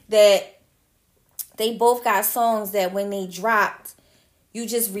that they both got songs that when they dropped, you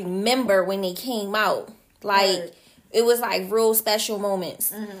just remember when they came out. Like it was like real special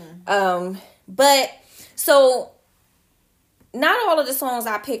moments. But so not all of the songs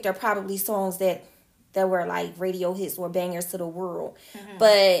I picked are probably songs that were like radio hits or bangers to the world.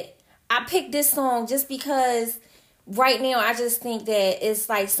 But I picked this song just because right now I just think that it's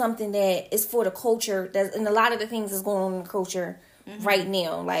like something that is for the culture, and a lot of the things that's going on in the culture right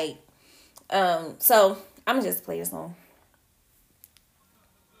now. Like, so I'm gonna just play this song.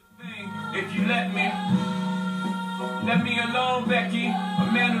 If you let me alone, Becky. A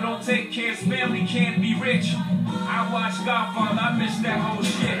man who don't take care of his family can't be rich. I watched Godfather, I missed that whole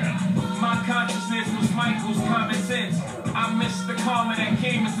shit. My consciousness was Michael's common sense. I missed the karma that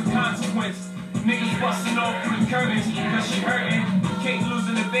came as a consequence. Niggas busting off through the curtains cause she hurting. Kate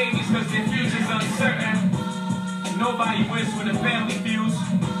losing the babies cause their future's uncertain. Nobody wins when the family feels.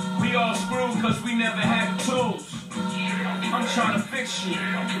 We all screwed cause we never had the tools. I'm trying to fix you.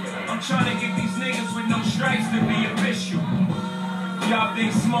 I'm trying to get these niggas with no stripes to be official. Y'all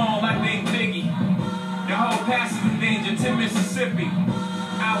think small, I think Biggie. The whole passive in danger to Mississippi.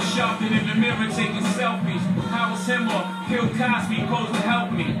 I was shopping in the mirror taking selfies. How was him or Bill Cosby supposed to help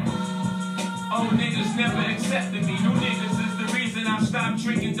me? Old niggas never accepted me. New niggas is the reason I stopped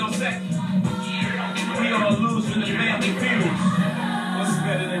drinking Dos Equis. We all lose when the family feels. What's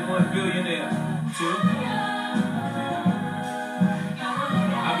better than $1 billionaire? 2?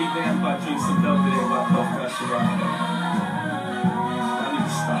 I'll be damned if I drink some Belvedere while Puff got Ciroc. I need to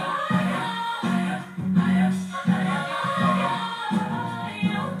stop.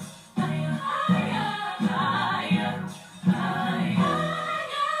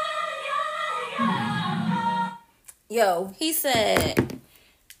 Yo, he said,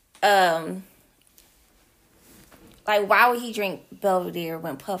 like, why would he drink Belvedere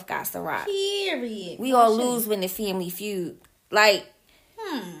when Puff got Ciroc? Period. We all lose when the family feud. Like,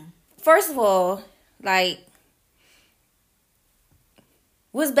 first of all, like,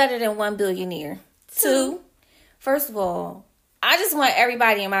 what's better than $1 billionaire? 2, first of all, I just want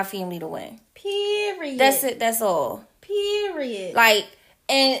everybody in my family to win. Period. That's it. That's all. Period. Like,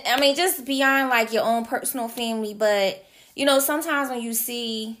 and I mean, just beyond like your own personal family, but you know, sometimes when you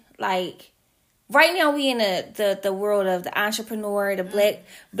see like, right now we in the world of the entrepreneur, the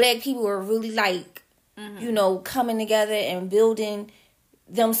black people are really like, you know, coming together and building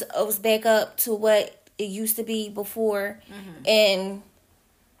themselves back up to what it used to be before, and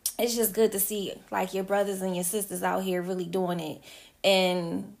it's just good to see like your brothers and your sisters out here really doing it,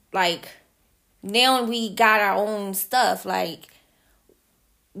 and like now we got our own stuff, like.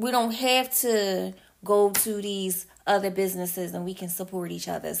 We don't have to go to these other businesses and we can support each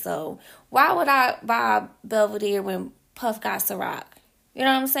other. So why would I buy Belvedere when Puff got Ciroc? You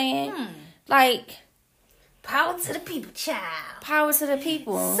know what I'm saying? Like, power to the people, child. Power to the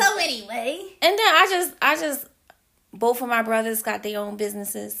people. So anyway. And then I just both of my brothers got their own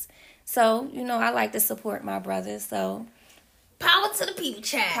businesses. So, you know, I like to support my brothers. So power to the people,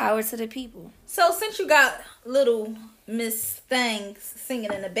 child. Power to the people. So since you got little Miss Things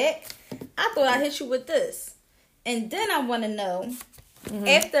singing in the back, I thought I'd hit you with this. And then I want to know,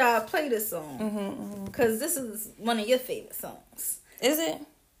 after I play this song, because this is one of your favorite songs. Is it?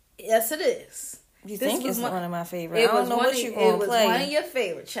 Yes, it is. You think it's one of my favorites? I don't know what you're going to play. It was one of your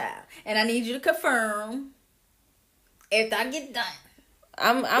favorite, child. And I need you to confirm after I get done.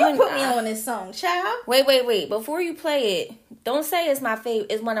 You put me on this song, child. Wait. Before you play it, don't say it's my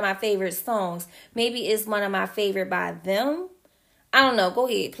favorite. It's one of my favorite songs. Maybe it's one of my favorite by them. I don't know. Go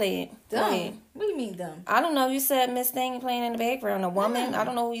ahead, play it. Go ahead. What do you mean them? I don't know. You said Miss Thing playing in the background. A woman. I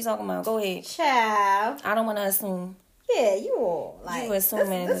don't know who you talking about. Go ahead, child. I don't want to assume. Yeah, you all like you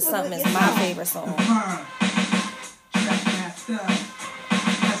assuming this something is my favorite song.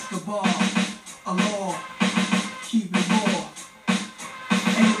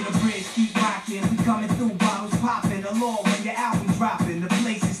 Coming through, bottles popping, along when your album dropping. The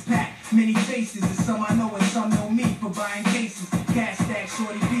place is packed, many faces, and some I know and some know me for buying cases. Cash stack,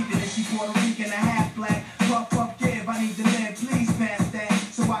 shorty beeping, and she Puerto Rican, a half black. Puff up, give, I need the man, please pass that.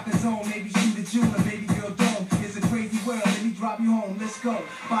 So I can zone, maybe shoot a June, or baby girl dome. It's a crazy world, let me drop you home, let's go.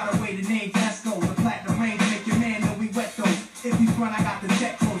 By the way, the name's Esco, the platinum range, make your man know we wet though.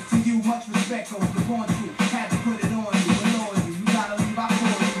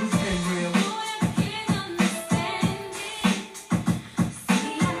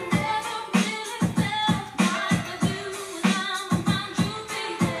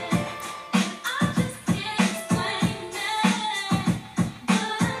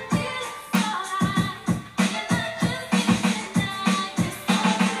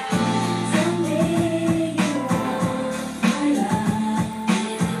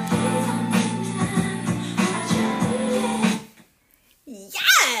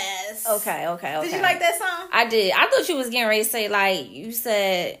 Okay. Did you like that song? I did. I thought you was getting ready to say, like, you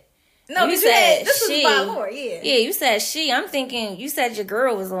said... No, you said this was by Lord, yeah. Yeah, you said she. I'm thinking you said your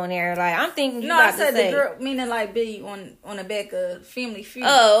girl was on there. Like, I'm thinking you No, about I said to say, the girl, meaning like Biggie on the back of Family Feud.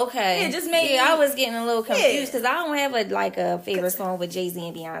 Oh, okay. Yeah, just made I was getting a little confused because Yeah. I don't have a favorite song with Jay-Z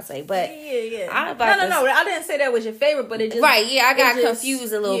and Beyonce. But Yeah. No. I didn't say that was your favorite, but it just Right, yeah, I got it just-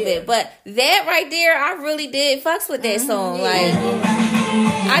 confused a little yeah. bit. But that right there, I really did fucks with that song. Yeah. Like,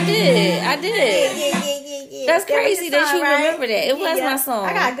 I did. Yeah. That's That was crazy your that song, you right? remember that. It was Yeah. my song.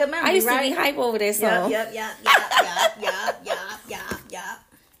 I got a good memory, I used to right? be hype over that song. Yep.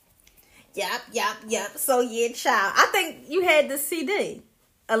 So yeah, child. I think you had the CD,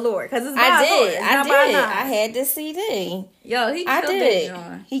 Allure, because it's by I Allure. did. It's I not did. by Nas. I had the CD. Yo, he I killed did. that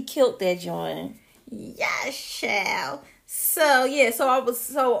joint. He killed that joint. Yes, child. So yeah,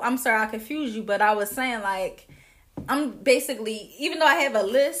 I'm sorry I confused you, but I was saying like I'm basically, even though I have a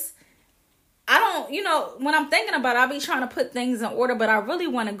list, I don't, when I'm thinking about it, I'll be trying to put things in order, but I really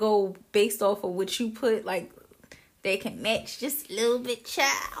want to go based off of what you put, like they can match just a little bit,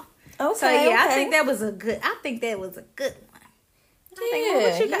 child. Okay. So yeah, okay. I think that was a good one. Yeah.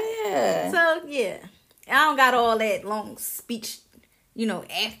 What you got? Yeah. So yeah, I don't got all that long speech,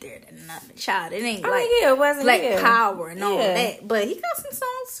 after it and nothing, child. It ain't like it wasn't Black yeah. Power and all Yeah. that. But he got some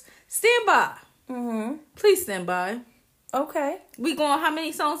songs. Stand by. Mm-hmm. Please stand by. Okay. We going how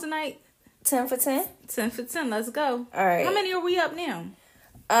many songs tonight? 10 for 10. 10 for 10. Let's go. All right. How many are we up now?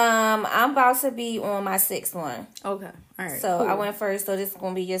 I'm about to be on my 6th one. Okay. All right. So cool. I went first, so this is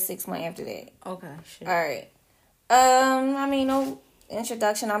gonna be your 6th one after that. Okay. Shit. All right. No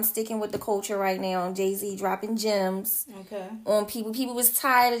introduction. I'm sticking with the culture right now. Jay-Z dropping gems Okay. on people. People was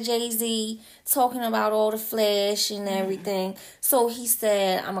tired of Jay-Z talking about all the flash and everything. So he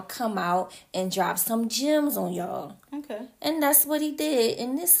said, I'm gonna come out and drop some gems on y'all. Okay. And that's what he did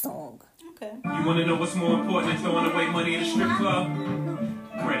in this song. Okay. You wanna know what's more important than throwing away money in a strip club?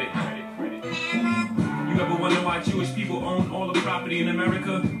 Credit. You ever wonder why Jewish people own all the property in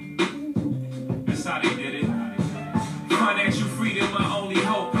America? That's how they did it. Financial freedom, my only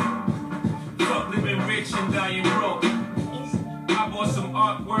hope. Fuck living rich and dying broke. I bought some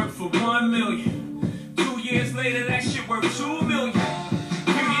artwork for $1 million. 2 years later, that shit worth $2 million.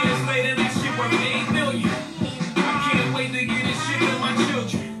 Few years later, that shit worth $8 million. I can't wait to get this shit to my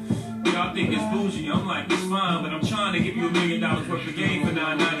children. Y'all think it's bougie, I'm like, it's fine, but I'm trying to give you $1 million worth of game for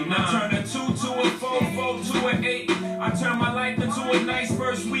 $9.99. I turn a 2 to a 4, 4 to an 8. I turn my life into a nice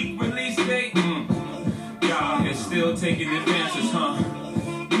first week release date. Y'all is still taking advances, huh?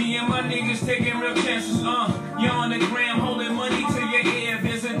 Me and my niggas taking real chances, You're on the gram holding money to your ear.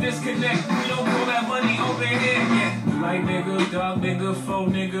 There's a disconnect, we don't call that money over here, yeah. Light nigga, dark nigga, faux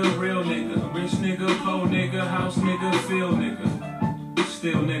nigga, real nigga. Rich nigga, poor nigga, house nigga, field nigga.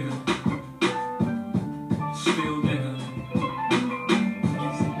 Still nigga. Still nigga.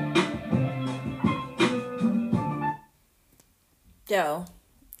 Yo,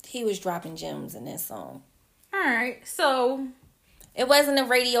 he was dropping gems in this song. All right. So It wasn't a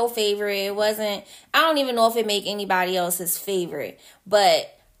radio favorite. It wasn't, I don't even know if it make anybody else's favorite.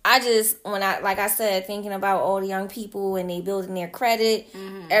 But I just, like I said, thinking about all the young people and they building their credit,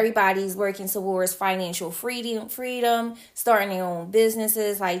 everybody's working towards financial freedom, starting their own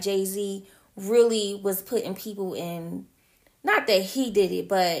businesses. Like Jay-Z really was putting people in, not that he did it,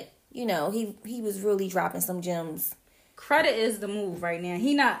 but, he was really dropping some gems. credit is the move right now.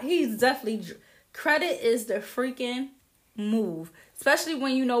 Credit is the freaking move. Especially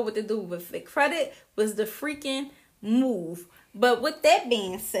when you know what to do with it. Credit was the freaking move. But with that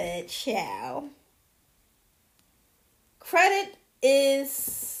being said, child, credit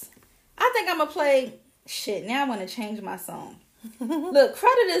is, I think I'm going to play, now I want to change my song. Look,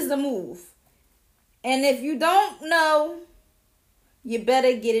 credit is the move. And if you don't know, you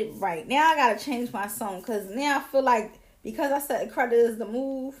better get it right. Now I got to change my song because now I feel like, because I said credit is the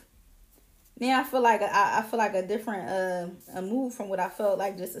move, now I feel like a different a move from what I felt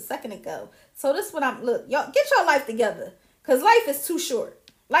like just a second ago. So this is what look, y'all get your life together. Cause life is too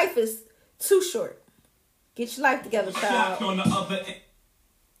short. Life is too short. Get your life together, child. On the other end.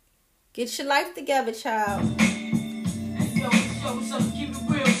 Get your life together, child. Yo, what's up? Keep it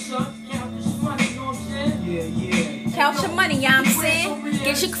real, son. Count this money, you know what I'm saying? Yeah. Count your money, you know what I'm saying?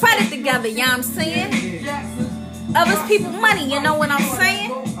 Get your credit together, you know what I'm saying? Others people money, you know what I'm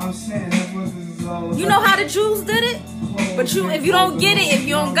saying? I'm saying that's what this is all about. You know how the Jews did it? But if you don't get it, if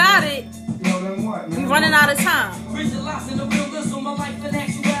you don't got it, Yo, then what, man? we running out of time. Visualizing the realness of my life and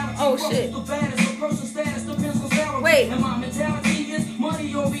actuality. Oh, shit. The baddest, the person status depends on salary. Wait. And my mentality is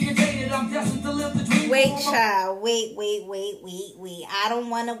money orientated. I'm destined to live the dream Wait, child. Wait. I don't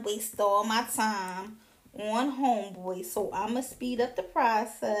want to waste all my time on Homeboy, so I'm going to speed up the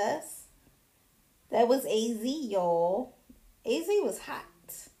process. That was AZ, y'all. AZ was hot.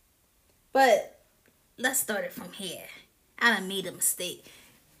 But let's start it from here. I done made a mistake.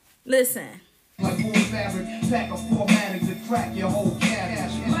 Listen. Like wool fabric, pack a formatic to crack your whole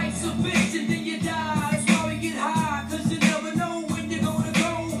cash. Life's a bitch and then you die. That's why we get high, cause you never know when you're gonna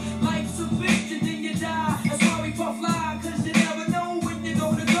go. Life's a bitch and then you die. That's why we puff fly, cause you never know when you're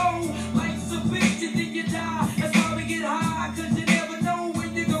gonna go. Life's a bitch and then you die. That's why we get high, cause you never know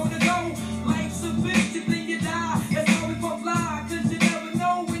when you're gonna go. Life's a bitch and then you die. That's why we puff fly, cause you never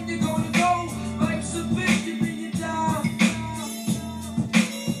know when you're gonna go. Life's a bitch and then you die.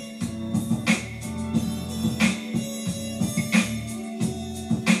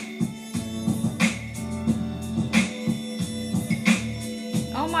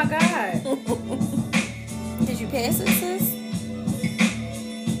 Oh my God. Did you pass it, sis?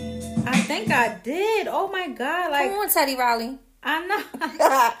 I think I did. Oh my God. Like, Come on, Teddy Riley. I know.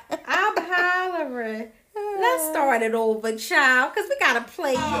 I'm hollering. Let's start it over, child, because we got to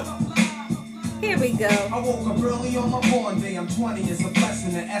play it. Here we go. I woke up early on my born day. I'm 20, it's a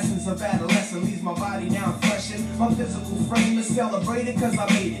blessing. The essence of adolescence leaves my body down freshened. My physical frame is celebrated cause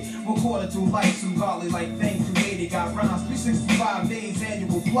I made it. Recorded through life, some godly like thing created. Got rhymes, 365 days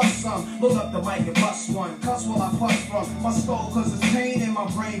annual plus some. Load up the mic and bust one. Cuss while I push from my skull cause it's pain in my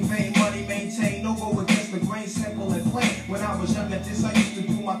brain vein. Money maintained, no go against the grain, simple and plain. When I was young at this, I used to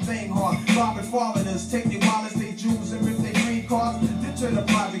do my thing hard. Robbing foreigners, take their wallets, they jewels, and rip their green cards. Then turn the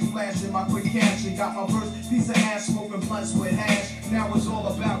projects flashing my quick cash. And got my first piece of ass smoking blunts with hash. Now it's all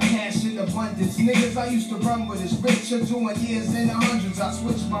about cash in abundance. Niggas I used to run with is rich. Are doing years in the hundreds. I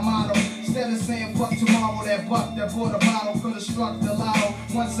switched my motto. Instead of saying fuck tomorrow, that buck that bought a bottle could have struck the lotto.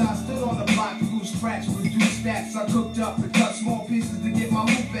 Once I stood on the block, loose tracks, produced stacks. I cooked up and cut small pieces to get my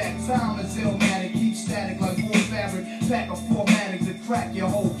hoop back. Time is illmatic, keep static like wool fabric. Pack a formatic to crack your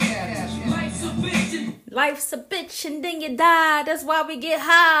whole cash. Life's a bitch and Life's a bitch and then you die. That's why we get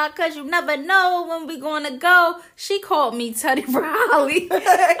high, cause you never know when we gonna go. She called me Teddy Riley.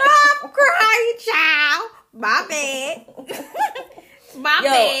 I'm crying, child. My bad. My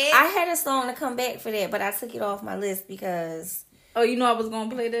bad. I had a song to come back for that, but I took it off my list because... Oh, you know I was gonna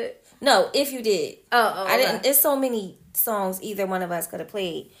play that? No, if you did. Oh, I didn't. There's so many songs either one of us could have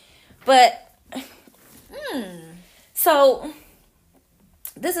played. But... So...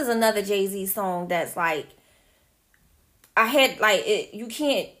 This is another Jay-Z song that's like... I had like... You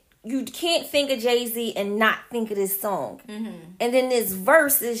can't think of Jay-Z and not think of this song. Mm-hmm. And then this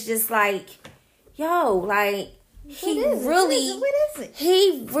verse is just like... Yo, like... He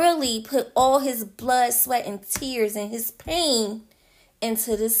really put all his blood, sweat, and tears and his pain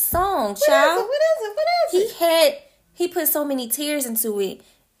into this song, child. What is it? He put so many tears into it.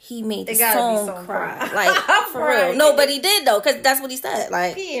 He made the gotta be song song cry. cry. Like, for real. No, but he did, though, because that's what he said.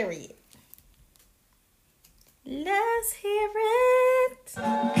 Like, Period. Let's hear it.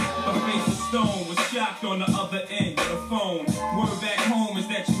 A face of stone was shocked on the other end of the phone. Word back home is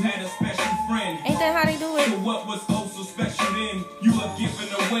that you had a special friend. ain't that how they do So it? what was oh so special then? You were given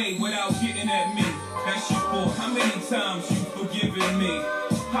away without getting at me. That's your fault. How many times you forgiven me?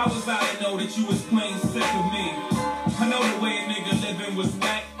 How was I to know that you was plain sick of me? I know the way a nigga living was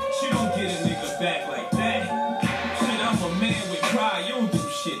whack. She don't get a nigga back like that. Shit, I'm a man with pride. You don't do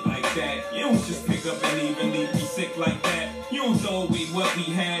shit like that. You don't just pick up and even leave me sick like that. You don't throw away what we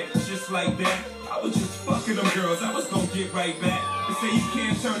had just like that. I was just fucking them girls. I was gonna get right back. They say you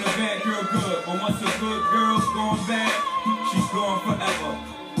can't turn a bad girl good, but once a good girl's gone bad, she's gone forever.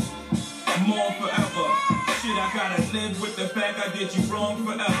 I'm on forever. Shit, I gotta live with the fact I did you wrong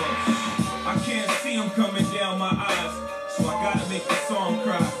forever. I can't see them coming down my eyes, so I gotta make the song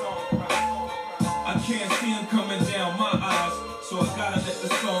cry. I can't see them coming down my eyes, so I gotta let the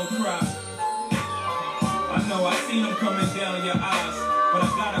song cry. I know I seen them coming down your eyes, but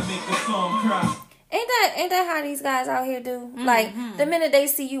I gotta make the song cry. Ain't that how these guys out here do? Mm-hmm. Like, the minute they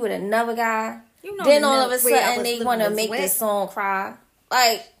see you with another guy, You know then the all of a way I sudden was they living want to was make wet. the song cry.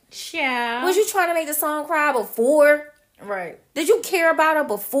 Like, Yeah. was you trying to make the song cry before? Right. Did you care about her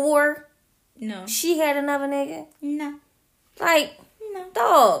before No. she had another nigga? No. Like, No.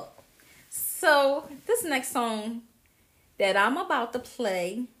 dog. So, this next song that I'm about to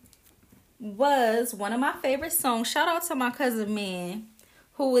play was one of my favorite songs. Shout out to my cousin, man,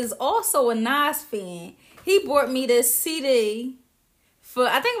 who is also a Nas fan. He bought me this CD for,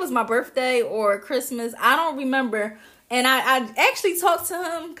 I think it was my birthday or Christmas. I don't remember. And I actually talked to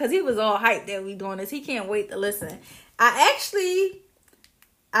him because he was all hyped that we doing this. He can't wait to listen. I actually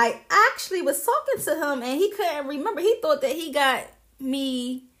I actually was talking to him and he couldn't remember. He thought that he got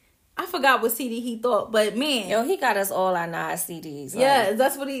me. I forgot what CD he thought, but man, Yo, he got us all our Nas CDs. yeah,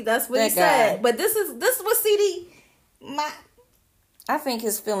 that's what he said. But this was CD. I think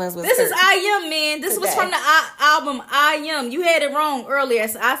his feelings was. This is I Am, man. This was from the album I Am. You had it wrong earlier.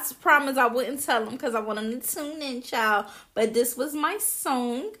 So I promised I wouldn't tell him because I want him to tune in, child. But this was my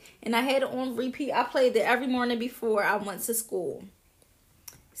song, and I had it on repeat. I played it every morning before I went to school.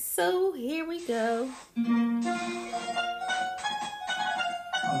 So here we go.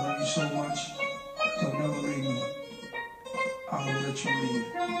 I love you so much. Don't never leave me. I won't let you leave.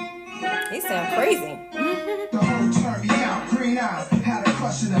 He sound crazy. The whole turned me out, green eyes, had a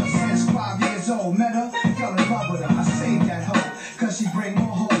crush on her since 5 years old. Met her, fell in love with her. I saved that hoe, cause she bring more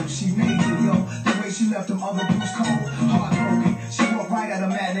hoes. She made it, yo. The way she left them other dudes cold, heartbroken. She walked right at a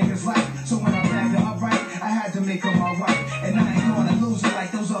mad nigga's life. So when I bagged her up right, I had to make her my wife. And I ain't gonna lose her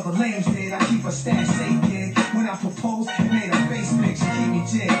like those other lames did. I keep her stash safe, kid. When I proposed, it made her face big. She keep me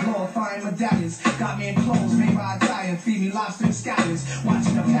jig, glorifying medallions. Got me in clothes made by Italian. Feed me lobster and scallions.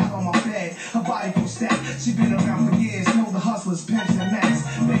 Watching her pal on my bed, her body full stack. She been around for years, know the hustlers, pimps and mats,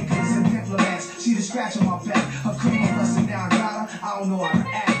 bakers and diplomats. She the scratch on my back, her cream busting down, got her. I don't know how to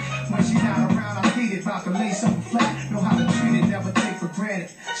act. When she not around, I beat it, about to lay something flat. Know how to treat it, never take for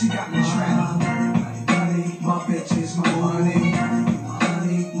granted. She got me trapped. Money, my bitch is my money.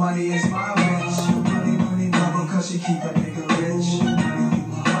 Money is my bitch. Money, love her cause she keep a nigga rich.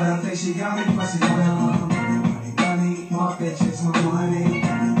 But I think she got me pussy. Money, my bitch is my money.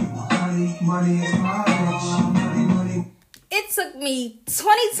 Money is my bitch. Money. It took me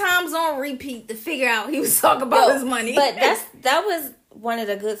 20 times on repeat to figure out he was talking about his money. But that was one of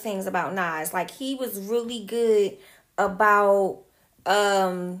the good things about Nas. Like, he was really good about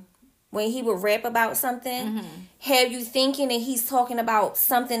when he would rap about something, have you thinking that he's talking about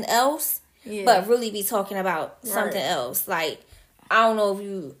something else, but really be talking about something else. Like, I don't know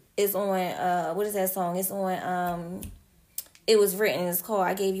if it's on what is that song? It's on It Was Written. It's called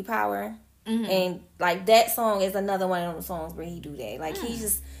I Gave You Power. And like that song is another one of those songs where he do that. Like, he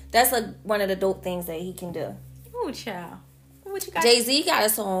just, that's one of the dope things that he can do. Oh, child. What you got? Jay-Z got a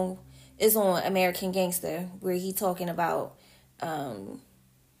song, it's on American Gangster, where he talking about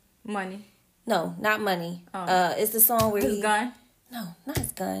money. No, not money. It's the song where His gun? No, not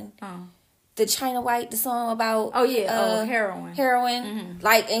his gun. Oh. The China White, the song about heroin. Heroin.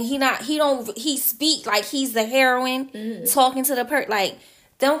 Like, and he speak like he's the heroin talking to the like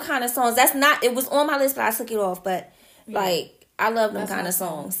them kind of songs. That's not, it was on my list but I took it off, but like I love them kind of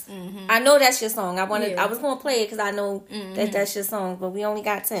songs. I know that's your song. I was going to play it because I know that that's your song, but we only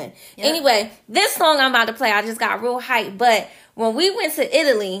got 10. Yep. Anyway, this song I'm about to play, I just got real hyped. But when we went to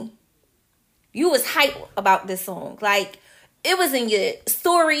Italy, you was hyped about this song. Like, it was in your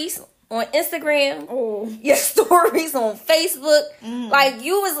stories on Instagram, your stories on Facebook. Like,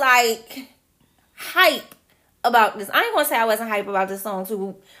 you was like hype about this. I ain't gonna say I wasn't hype about this song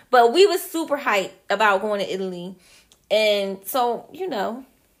too, but we was super hype about going to Italy. And so, you know.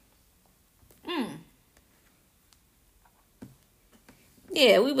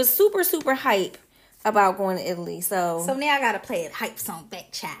 Yeah, we was super, super hype about going to Italy. So now I gotta play a hype song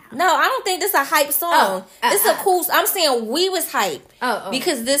back, child. No, I don't think this is a hype song. This is a cool, I'm saying we was hype.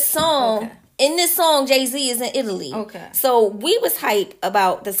 Because this song, in this song, Jay-Z is in Italy. Okay. So we was hype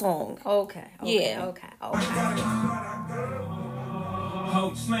about the song. Okay.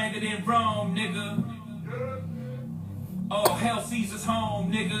 Hope slandered in Rome, nigga. Oh, hell Caesar's home,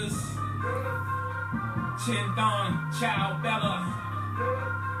 niggas. Chin Don, Chow Bella.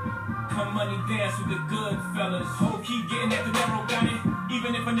 Come money dance with the good fellas. Hope keep getting at the narrow, got it.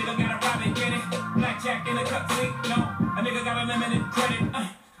 Even if a nigga gotta rob it, get it. Blackjack in a cut, see? No. A nigga got a limited credit.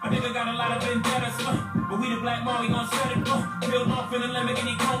 A nigga got a lot of vendettas. But we the black mom, we gon' set it. Build off in a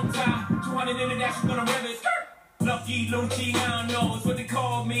Lamborghini coat tie. 200 in the dash, we gonna rev it. Lucky Luciano is what they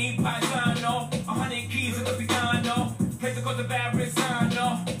call me. Paisano. 100 keys at the piano. Place to go to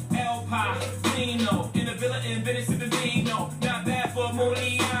Barrisano. El Pacino. In the villa in Venice, in the Vino. Not bad for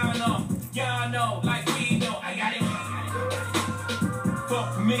Muliano. Y'all know, like we know. I got it.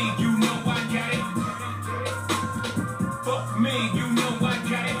 Fuck me, you know I got it. Fuck me, you know I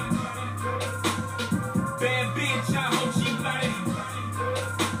got it. Bad bitch, I hope she got it.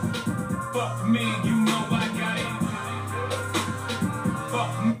 Fuck me, you know I got it.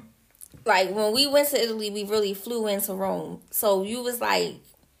 Fuck me. Like, when we went to Italy, we really flew into Rome. So you was like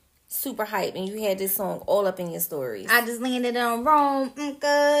super hype and you had this song all up in your stories. I just landed on Rome,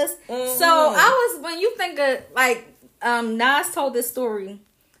 cuz. So I was, when you think of like Nas told this story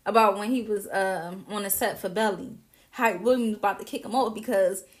about when he was on the set for Belly. Hype Williams about to kick him off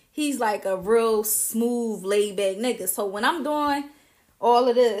because he's like a real smooth, laid back nigga. So when I'm doing all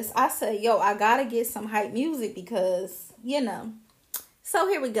of this, I say, yo, I gotta get some hype music because, you know. So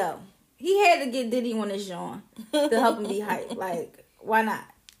here we go. He had to get Diddy on his joint to help him be hype. Like, why not?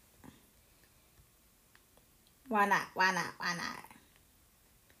 Why not? Why not? Why not?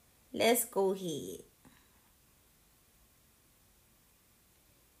 Let's go ahead.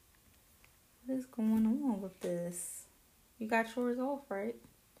 What is going on with this? You got yours off, right?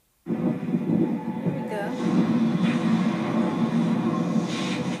 Here we go.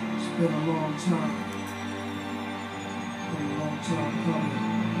 It's been a long time. Been a long time coming.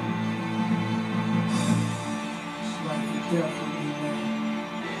 It's like a death for me, man.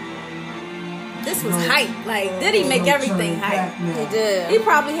 This was hype. Like, did he make everything hype? He did. He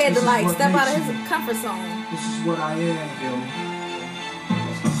probably had to This is like what step out of makes his you. comfort zone. This is what I am, yo.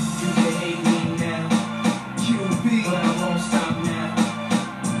 You can hate me now, QB. but I won't stop now.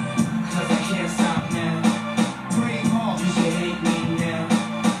 'Cause I can't stop now. Bring heart. You can hate me now,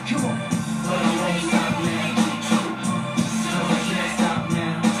 Come on. but I won't stop now. 'Cause I can't stop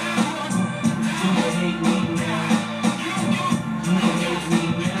now. You can hate me now. You can hate me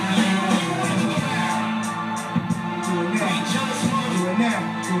Do it now.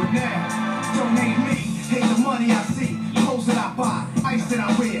 Do it now. Don't hate me. Hate the money I see. Clothes that I buy. Ice that I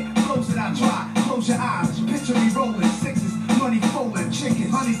wear. Clothes that I try. Close your eyes. Picture me rolling. Sixes. Money folding. Chicken.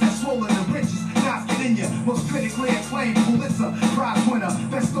 Honeys that swollen. The richest. Knots get in ya. Most critically acclaimed. Pulitzer. Prize winner.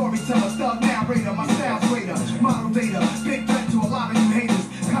 Best storyteller. Thug narrator. My style's greater. Model data. Big threat to a lot of you haters.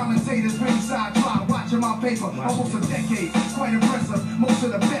 Commentators. Ringside try. Watching my paper. Almost a decade. Quite impressive. Most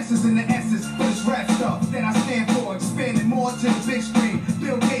of the best is in the essence. For this rap stuff that I stand for. Expanding more to the big screen.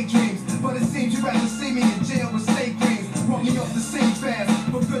 Build daydreams. But it seems you'd rather see me in jail with steak creams. Walk me off the scene fast.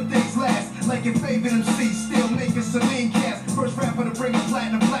 But good things last. Like your favorite MC. Still making some mean cast. First rapper to bring a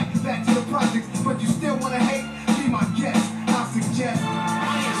platinum black back to the projects. But you still wanna hate? Be my guest. I suggest.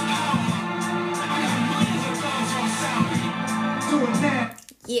 Do it now.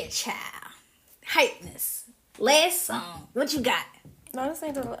 Yeah, child. Hypeness. Last song. What you got? No, this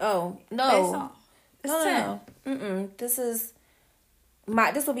ain't the. Oh Last no, song. It's no, 10. no. This is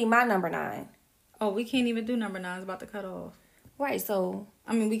my. This will be my number 9. Oh, we can't even do number 9. It's about to cut off. Right. So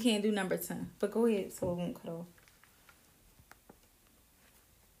I mean, we can't do number 10. But go ahead so it won't cut off.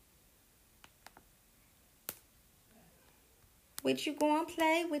 What you gonna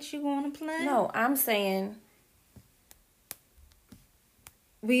play? What you gonna play? no, I'm saying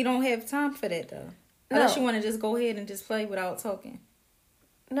We don't have time for that, though. No. Unless you want to just go ahead and just play without talking.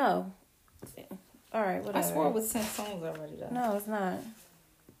 no. All right. I Whatever. swore it was 10 songs already, though. No, it's not.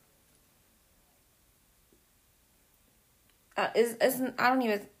 It's I don't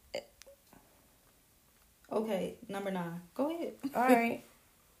even. Okay, number 9. Go ahead. All right.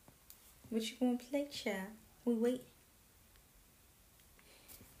 What you gonna play, child? We wait.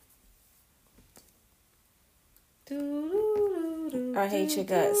 I hate your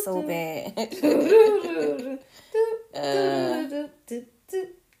guts so bad.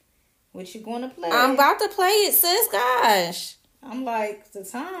 What you gonna play? I'm about to play it, sis. Gosh. I'm like, the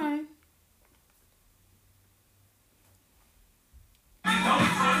time.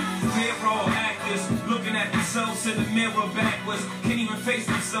 Zero actors looking at themselves in the mirror backwards. Can't even face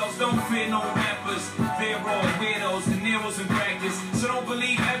themselves, don't fear no rappers. They're all weirdos, De Niro's in practice. So don't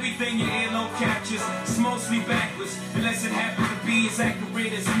believe everything your earlobe captures. It's mostly backwards, unless it happens to be as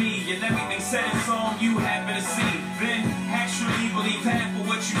accurate as me. And everything said in song you happen to see. Then actually believe half of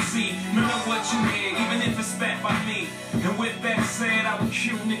what you see. None of what you hear, even if it's spat by me. And with that said, I would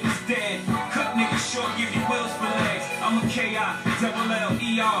kill niggas dead. Cut niggas short, give you wheels for legs. I'm a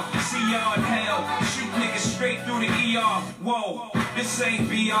K-I-double-L-E-R. See y'all in hell. Shoot niggas straight through the ER. Whoa, this ain't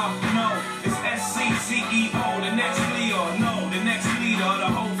BR, no. It's S-C-C-E-O, the next Leo. No, the next leader of the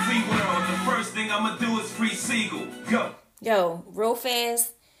whole free world. The first thing I'ma do is free Siegel. Go. Yo, real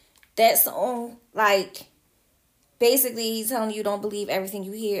fast. That song, like, basically he's telling you don't believe everything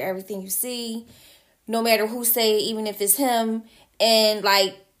you hear, everything you see. No matter who say it, even if it's him. And,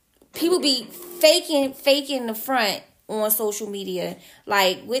 like, people be faking the front on social media.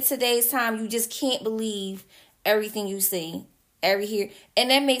 Like, with today's time, you just can't believe everything you see, hear. And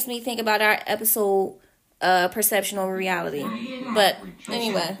that makes me think about our episode, Perception Over Reality. But,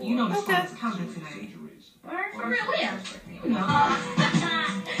 anyway. You know the song's coming today. For real, yeah. You know.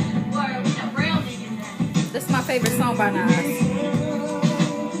 Word, we the real niggas. This is my favorite song by Nas.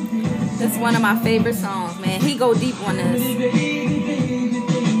 This is one of my favorite songs, man. He go deep on this.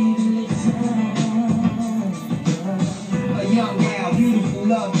 A young, wild, beautiful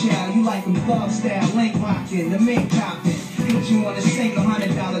love child. You like them thug style, link rock, rockin', the mint coppin'. Hit you on the sink,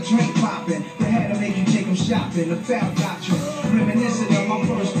 $100 drink poppin'. The had to make you take them shopping, the foul doctrine. Reminiscent of my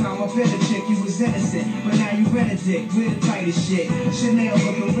first time, I bet a chick you was innocent. But now you Benedict, with the tightest shit. Chanel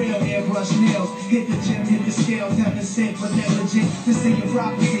looking real, airbrush nails. Hit the gym, hit the scales, heaven sent but negligent. This ain't your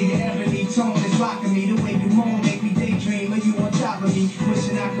prophecy, your ebony tone is rocking me. The way you moan make me daydream of you on top of me.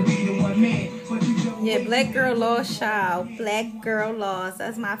 Wishing I could be the one man, but you don't. Yeah, Black Girl Lost, child. Black Girl Lost.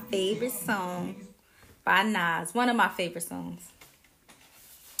 That's my favorite song by Nas. One of my favorite songs.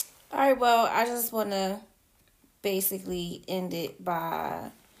 All right, well, I just want to basically end it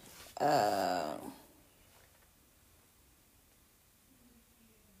by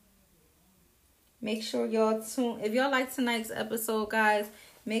make sure y'all tune. If y'all like tonight's episode, guys,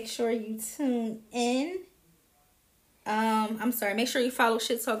 make sure you tune in. Make sure you follow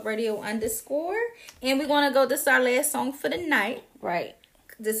Shit Talk Radio _ and we're gonna go. This is our last song for the night. right.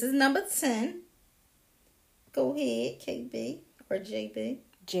 This is number 10. Go ahead, KB or JB.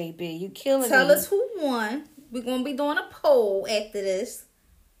 JB, you killing Tell me. us who won. We're gonna be doing a poll after this.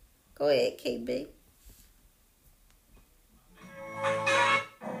 Go ahead, KB.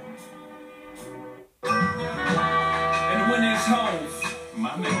 And the winner is Holmes,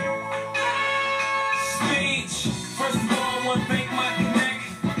 my man. Speech. First of all, I want to thank my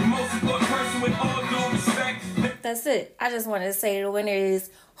connect, the most important person with all due respect. That's it. I just wanted to say the winner is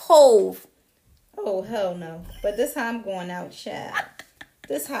Hove. Oh, hell no. But this how I'm going out, child.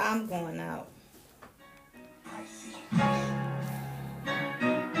 This how I'm going out.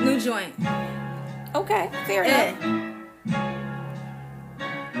 New joint. Okay, fair enough.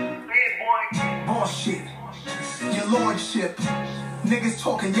 Bullshit. Your lordship. Niggas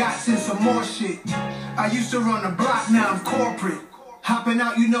talking yachts and some more shit. I used to run the block, now I'm corporate. Hopping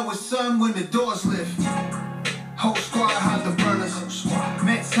out, you know it's sun when the doors lift. Whole squad hide the burners.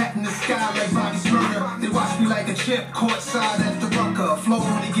 Mets hat in the sky like Bobby Smurder. They watch me like a chip, courtside at the Rucker. Flow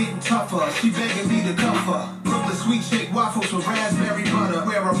only getting tougher, she begging me to cover. Brooklyn sweet chick waffles with raspberry butter.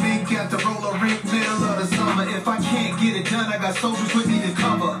 Wear a mink at the roller rink, middle of the summer. If I can't get it done, I got soldiers with me to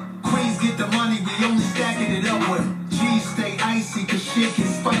cover. Queens get the money, we only stacking it up with. Cheese stay icy, cause shit get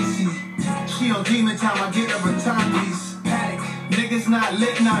spicy. She on demon time, I get her a timepiece. Panic, niggas not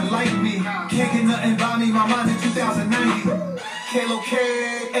lit, not like me. Can't get nothing by me, my mind in 2090. Kalo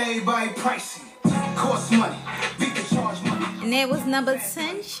K, everybody pricey. Cost money, beat the charge money. And that was number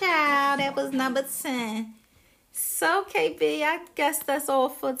 10, child. That was number 10. So, KB, I guess that's all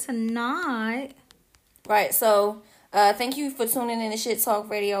for tonight. Right, so thank you for tuning in to Shit Talk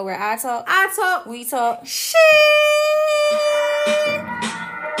Radio, where I talk, I talk, we talk. shit.